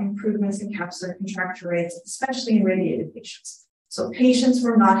saw improvements in capsular contracture rates, especially in radiated patients. So patients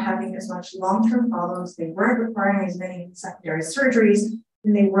were not having as much long-term follow-ups, they weren't requiring as many secondary surgeries,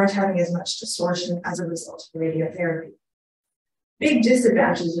 and they weren't having as much distortion as a result of radiotherapy. Big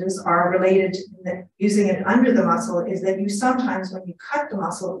disadvantages are related to that using it under the muscle is that you sometimes, when you cut the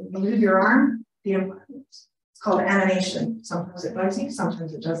muscle, you move your arm, the implant moves. It's called animation. Sometimes it bugs you,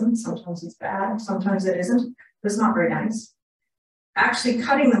 sometimes it doesn't, sometimes it's bad, sometimes it isn't. It's not very nice. Actually,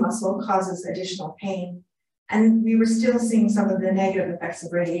 cutting the muscle causes additional pain, and we were still seeing some of the negative effects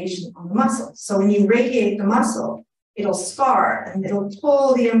of radiation on the muscle. So when you radiate the muscle, it'll scar and it'll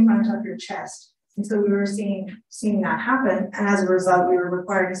pull the implant up your chest. And so we were seeing that happen, and as a result, we were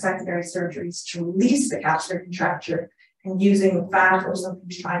requiring secondary surgeries to release the capsular contracture and using fat or something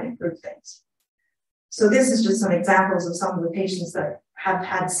to try and improve things. So this is just some examples of some of the patients that have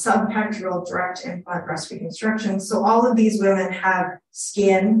had subpectoral direct implant breast reconstruction. So all of these women have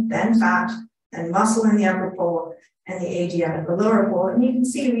skin, then fat, then muscle in the upper pole, and the AGM in the lower pole. And you can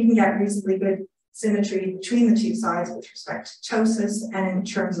see we can get reasonably good symmetry between the two sides with respect to ptosis, and in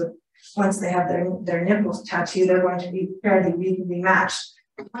terms of once they have their nipples tattooed, they're going to be fairly reasonably matched.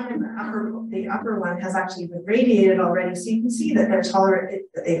 The upper one has actually been radiated already, so you can see that they've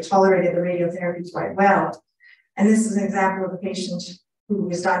tolerated the radiotherapy quite well. And this is an example of a patient who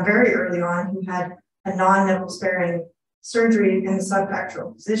was done very early on, who had a non-nipple sparing surgery in the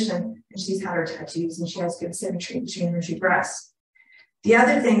subpectoral position, and she's had her tattoos, and she has good symmetry between her two breasts. The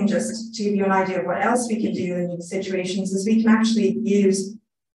other thing, just to give you an idea of what else we can do in these situations, is we can actually use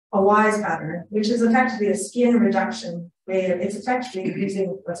a WISE pattern, which is effectively a skin reduction way. It's effectively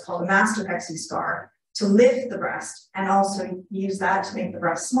using what's called a mastopexy scar to lift the breast, and also use that to make the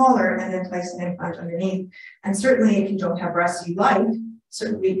breast smaller and then place an implant underneath. And certainly if you don't have breasts you like,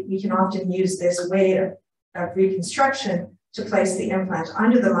 certainly we can often use this way of reconstruction to place the implant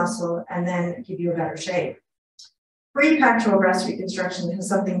under the muscle and then give you a better shape. Pre-pectoral breast reconstruction is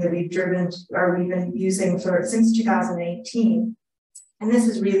something that we've been using since 2018. And this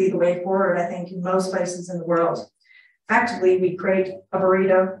is really the way forward, I think, in most places in the world. Effectively, we create a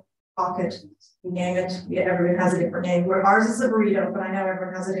burrito pocket, we name it, everyone has a different name. Ours is a burrito, but I know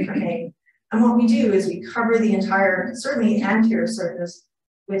everyone has a different name. And what we do is we cover the entire, certainly anterior surface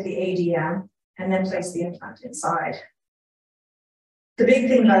with the AGM, and then place the implant inside. The big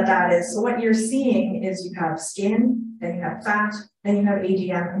thing about that is, so what you're seeing is you have skin, then you have fat, then you have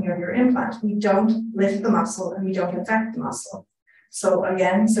AGM, and you have your implant. We don't lift the muscle and we don't affect the muscle. So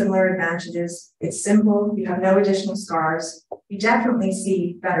again, similar advantages. It's simple, you have no additional scars. You definitely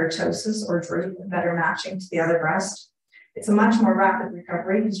see better ptosis or droop, better matching to the other breast. It's a much more rapid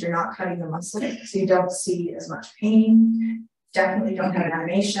recovery because you're not cutting the muscle, so you don't see as much pain. Definitely don't have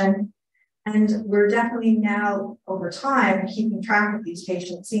animation. And we're definitely now, over time, keeping track of these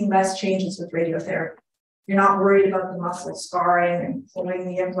patients, seeing less changes with radiotherapy. You're not worried about the muscle scarring and pulling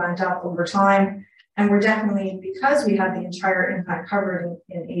the implant up over time. And we're definitely, because we have the entire implant covered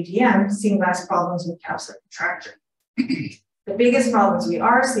in AGM, seeing less problems with capsular contracture. The biggest problems we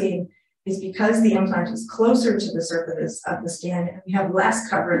are seeing is because the implant is closer to the surface of the skin and we have less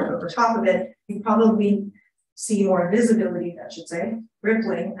coverage over top of it, you probably see more visibility, I should say,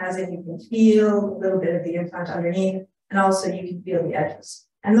 rippling, as in you can feel a little bit of the implant underneath, and also you can feel the edges.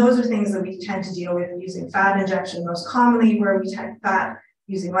 And those are things that we tend to deal with using fat injection most commonly, where we take fat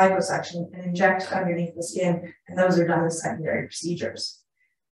using liposuction and inject underneath the skin, and those are done as secondary procedures.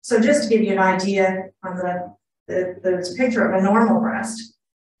 So just to give you an idea on the picture of a normal breast,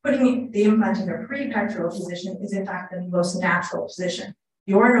 putting the implant in a pre-pectoral position is in fact the most natural position.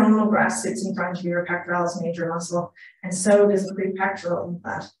 Your normal breast sits in front of your pectoralis major muscle, and so does the pre-pectoral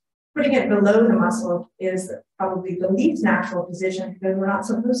implant. Putting it below the muscle is probably the least natural position because we're not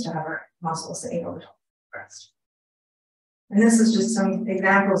supposed to have our muscle sitting over top. breast. And this is just some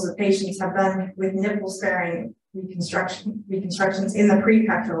examples of patients have done with nipple sparing reconstructions in the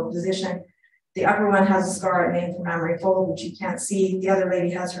prepectoral position. The upper one has a scar at main mammary fold, which you can't see. The other lady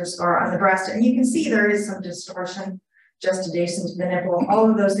has her scar on the breast, and you can see there is some distortion just adjacent to the nipple. All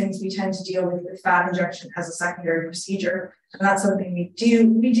of those things we tend to deal with fat injection as a secondary procedure. And that's something we do.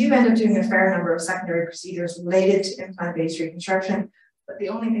 We do end up doing a fair number of secondary procedures related to implant-based reconstruction. But the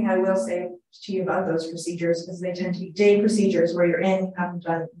only thing I will say to you about those procedures is they tend to be day procedures where you're in, you haven't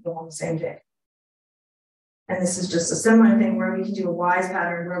done it on the same day. And this is just a similar thing where we can do a WISE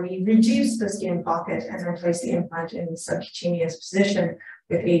pattern where we reduce the skin pocket and then place the implant in the subcutaneous position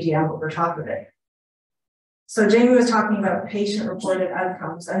with ADM over top of it. So Jamie was talking about patient-reported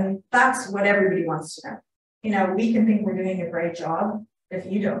outcomes, and that's what everybody wants to know. You know, we can think we're doing a great job. If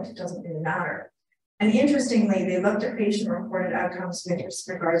you don't, it doesn't really matter. And interestingly, they looked at patient-reported outcomes with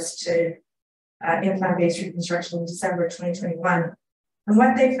regards to implant-based reconstruction in December 2021. And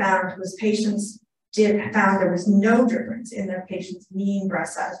what they found was patients found there was no difference in their patients' mean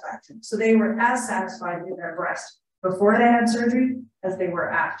breast satisfaction. So they were as satisfied with their breast before they had surgery as they were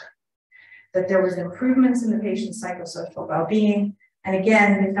after. That there was improvements in the patient's psychosocial well-being. And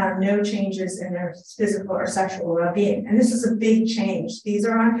again, they found no changes in their physical or sexual well-being. And this is a big change. These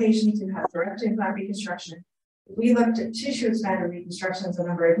are on patients who have direct implant reconstruction. If we looked at tissue expander reconstructions a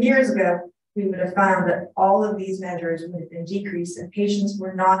number of years ago, we would have found that all of these measures would have been decreased and patients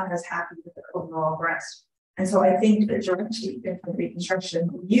were not as happy with the overall breast. And so I think that direct implant reconstruction,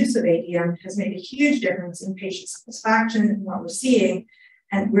 the use of ADM has made a huge difference in patient satisfaction and what we're seeing.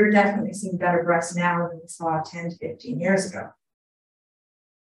 And we're definitely seeing better breasts now than we saw 10 to 15 years ago.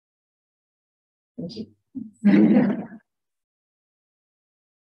 Thank you.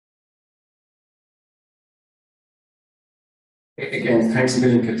 Again, thanks a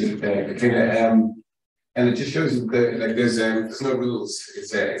million, Catriona. And it just shows that there's no rules.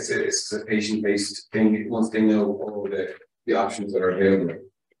 It's a patient-based thing. Once they know all the options that are available.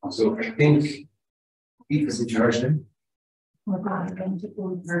 So I think Eve is in charge now. And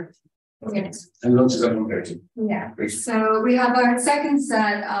lunch is at 1:30. Yeah. Great. So we have our second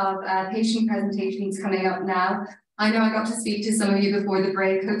set of patient presentations coming up now. I know I got to speak to some of you before the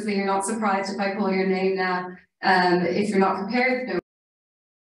break. Hopefully you're not surprised if I call your name now. If you're not prepared, no.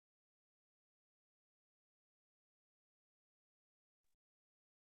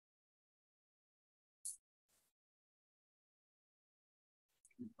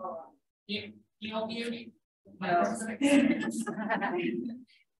 You all hear me? No.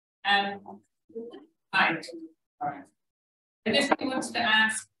 Hi. I just wanted to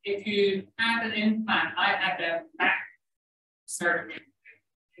ask if you had an implant. I had a back surgery.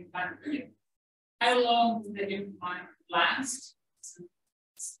 How long did the implant last?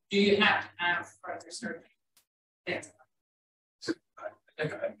 Do you have to have further surgery? Yes.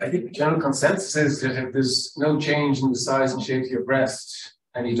 I think the general consensus is that if there's no change in the size and shape of your breast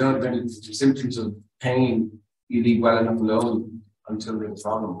and you don't have any symptoms of pain, you leave well enough alone until there's a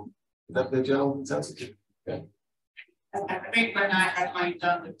problem. Is that the general consensus? Yeah. I think when I had mine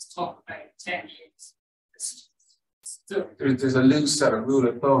done, it was talk about 10 years. So There's a loose sort of rule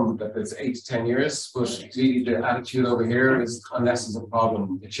of thumb that it's 8 to 10 years, but really the attitude over here is unless there's a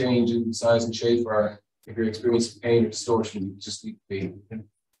problem, a change in size and shape, or if you're experiencing pain or distortion, you just need to be.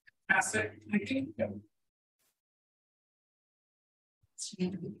 that's it. Thank you. Yeah.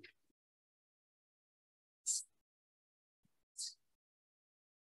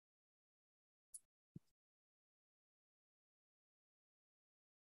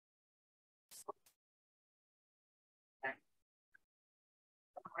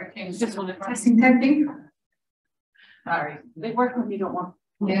 Just want to testing. Sorry, they work when you don't want.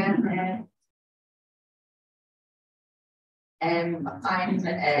 Yeah. I'm putting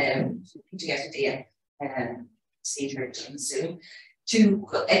together the procedure soon.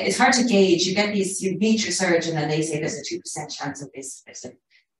 It's hard to gauge. You get these, you meet your surgeon and they say there's a 2% chance of this, there's an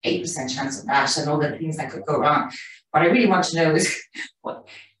 8% chance of that, and all the things that could go wrong. What I really want to know is what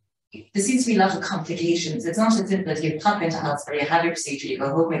there seems to be a lot of complications. It's not as simple as you pop into hospital, you have your procedure, you go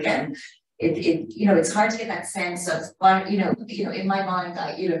home again. It's hard to get that sense of what, in my mind,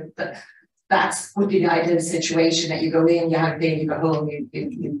 that would be the ideal situation that you go in, you have a baby, you go home,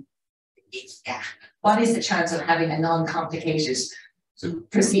 what is the chance of having a non-complicated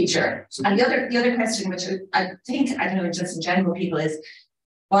procedure? And the other question, which I don't know, just in general, people is,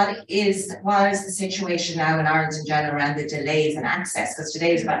 what is the situation now in Ireland in general around the delays in access? Because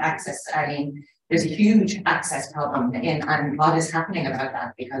today is about access. I mean, there's a huge access problem and what is happening about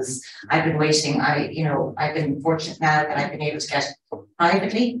that? Because I've been waiting. I've been fortunate now that I've been able to get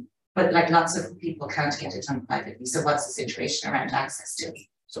privately but like lots of people can't get it done privately. So what's the situation around access to it?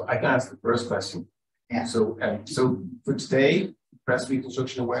 So I can ask the first question. Yeah. So, so for today, Breast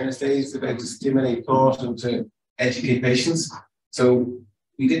Reconstruction Awareness Day is about to stimulate thought and to educate patients. So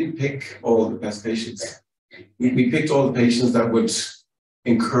we didn't pick all the best patients. We picked all the patients that would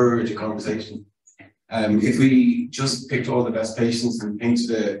encourage a conversation. If we just picked all the best patients and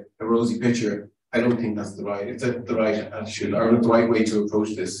painted a rosy picture, I don't think that's the right attitude or the right way to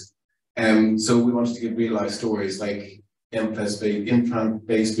approach this. So we wanted to give real life stories like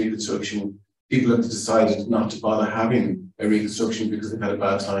implant-based reconstruction. People have decided not to bother having a reconstruction because they've had a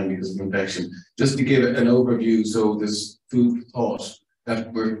bad time because of infection. Just to give an overview, so there's food for thought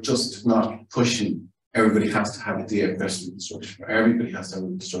that we're just not pushing. Everybody has to have a DIEP breast reconstruction, or everybody has to have a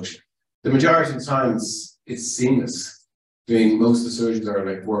reconstruction. The majority of the times it's seamless. I mean, most of the surgeries are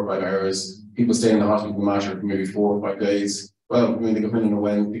like 4 or 5 hours. People stay in the hospital for matter for maybe 4 or 5 days. Well, I mean, they come in on a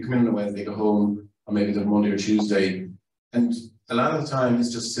Wednesday, go home, or maybe the Monday or Tuesday. And a lot of the time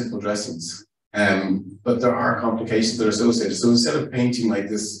it's just simple dressings. But there are complications that are associated. So instead of painting like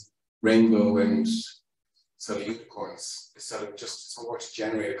this rainbow and sort of unicorns, it's sort of just more to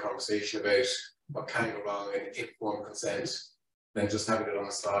generate a conversation about what can go wrong and informed consent than just having it on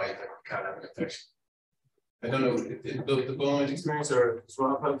the slide that can have an infection. I don't know, the Beaumont experience or does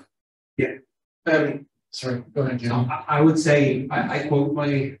Rob have? Yeah. Sorry, go ahead, John. I would say I quote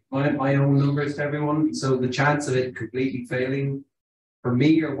my own numbers to everyone. So the chance of it completely failing for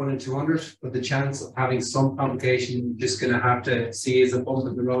me are 1 in 200, but the chance of having some complication you're just going to have to see as a bump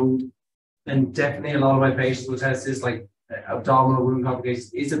in the road. And definitely a lot of my patients will test this, like abdominal wound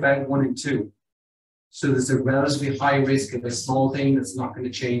complications, is about 1 in 2. So there's a relatively high risk of a small thing that's not going to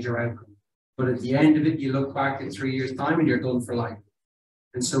change your outcome. But at the end of it, you look back in 3 years' time and you're done for life.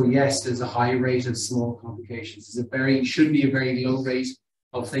 And so, yes, there's a high rate of small complications. It should be a very low rate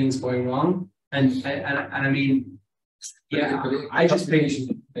of things going wrong. And I mean, yeah, I just think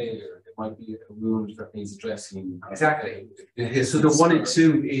failure. It might be a wound that needs addressing. Exactly. So the 1 in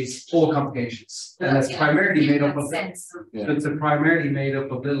 2 is all complications, and that's primarily made up of. It's primarily made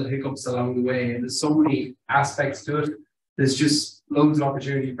up of little hiccups along the way, and there's so many aspects to it. There's just loads of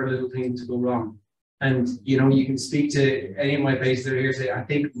opportunity for little things to go wrong. And you know, you can speak to any of my patients that are here. Say, I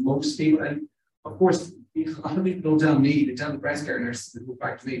think most people, and of course, a lot of people don't tell me; they tell the breast care nurses to go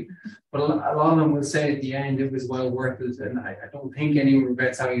back to me. But a lot of them will say at the end it was well worth it, and I don't think anyone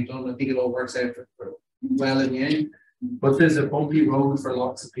regrets how you've done. I think it all works out for well in the end. But there's a bumpy road for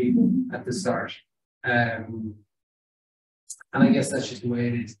lots of people at the start, and I guess that's just the way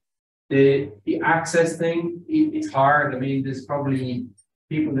it is. The access thing, it's hard. I mean, there's probably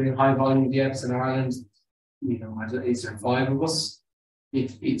people doing high volume DIEPs in Ireland. You know, is there 5 of us?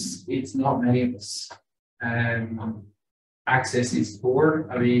 It's not many of us. Access is poor.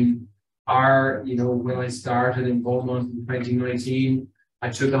 I mean, when I started in Beaumont in 2019, I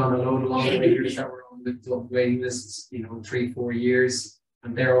took on a load of long waiters that were on the waiting lists, 3-4 years,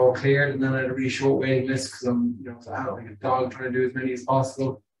 and they're all cleared. And then I had a really short waiting list because I'm, like a dog trying to do as many as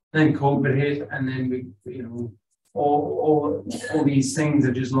possible. Then COVID hit, and then we, all these things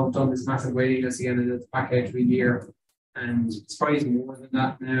have just lumped on this massive waiting list again, and it's back out to a year. And it's probably more than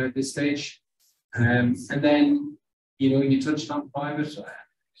that now at this stage. And then, you touched on private. I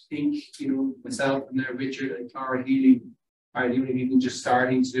think, myself and now Richard and Clara Healy are the only people just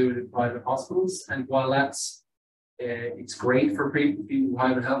starting to do it in private hospitals. And while that's, it's great for people who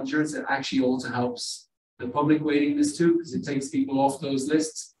have health insurance, it actually also helps the public waiting list too, because it takes people off those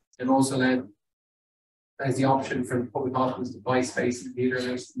lists. And also then there's the option for public hospitals to buy space in theatre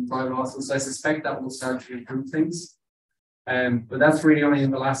and private hospitals. So I suspect that will start to improve things. But that's really only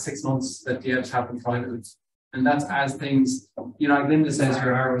in the last 6 months that DIEPs happen privately. And that's as things, like Linda says,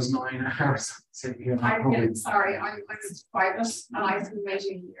 her hours, 9 hours. Sorry, I was private and I've been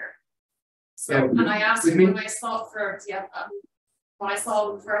waiting a year. So, and I asked him when I saw for DIEP, when I saw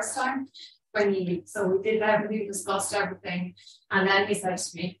him the first time, we did everything, we discussed everything. And then he said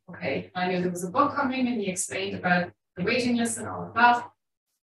to me, okay, I knew there was a book coming and he explained about the waiting list and all of that.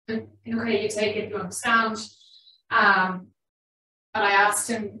 And, okay, you take it, you understand. And I asked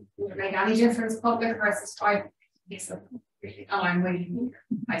him, would it make any difference, public versus private? He said, really, and I'm waiting.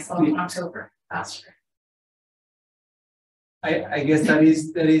 I saw it in October last year. I guess that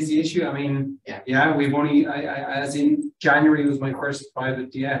is the issue. I mean, yeah, we've only, as in January was my first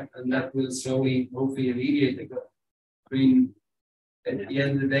private DIEP, and that will slowly, hopefully, alleviate it. I mean, at the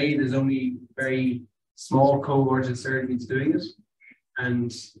end of the day, there's only very small cohort of surgeons doing it, and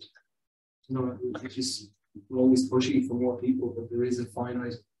it's just. We're always pushing for more people, but there is a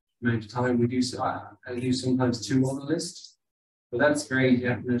finite amount of time. I do sometimes 2 on the list, But that's very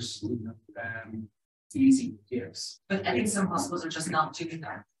definite, easy tips. But I think some hospitals are just not doing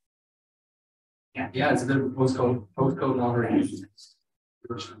that. Yeah, it's a bit of a postcode lottery.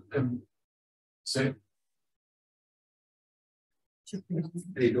 So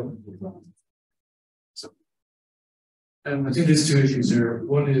there you go. So, I think there's two issues here.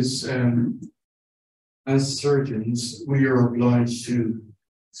 One is, as surgeons, we are obliged to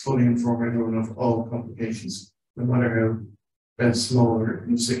fully inform everyone of all complications, no matter how small or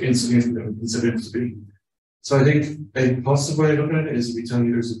insignificant considered to be. So I think a possible way to look at it is we tell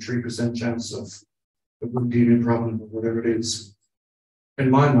you there's a 3% chance of a routine problem or whatever it is. In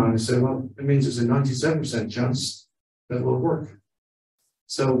my mind, I say, well, it means there's a 97% chance that it will work.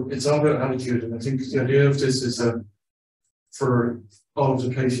 So it's all about attitude, and I think the idea of this is that for all of the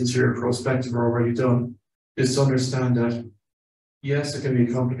patients here prospective are already done, is to understand that yes, it can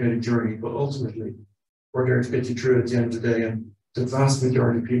be a complicated journey, but ultimately we're there to get you through it at the end of the day, and the vast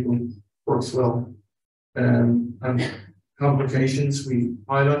majority of people works well. And complications, we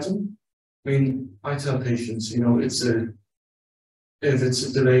highlight them. I mean, I tell patients, you know, if it's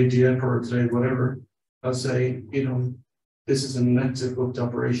a delayed DIEP or a delayed whatever, I'll say, you know, this is an elective booked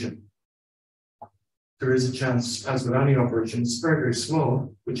operation. There is a chance, as with any operation, it's very, very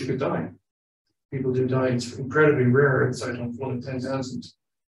small, but you could die. People do die. It's incredibly rare. It's out on 1 in 10,000.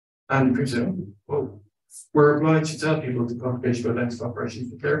 And people say, well, we're obliged to tell people the complication of elective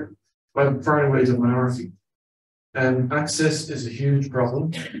operations for care, but far and away the minority. And access is a huge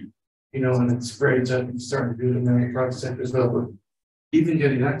problem, you know, and it's great that I'm starting to do it in the private sector as well. But even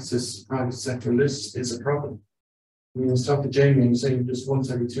getting access to private sector lists is a problem. I mean, I was talking to Jamie and saying just once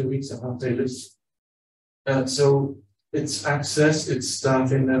every 2 weeks a half-day list. So it's access, it's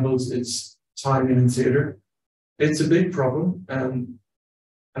staffing levels, it's timing in theatre. It's a big problem. And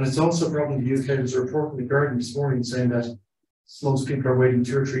it's also a problem in the UK. There's a report from the Guardian this morning saying that most people are waiting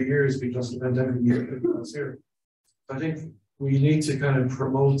 2 or 3 years because of the pandemic here. I think we need to kind of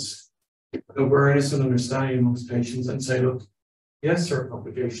promote awareness and understanding amongst patients and say, look, yes, there are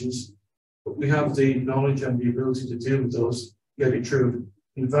complications, but we have the knowledge and the ability to deal with those, get it through.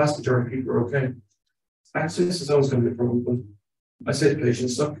 And the vast majority of people are okay. Access is always going to be a problem, but I say to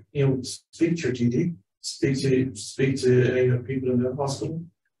patients, look, you know, speak to your GD, speak to any of the people in the hospital,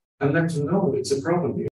 and let them know it's a problem.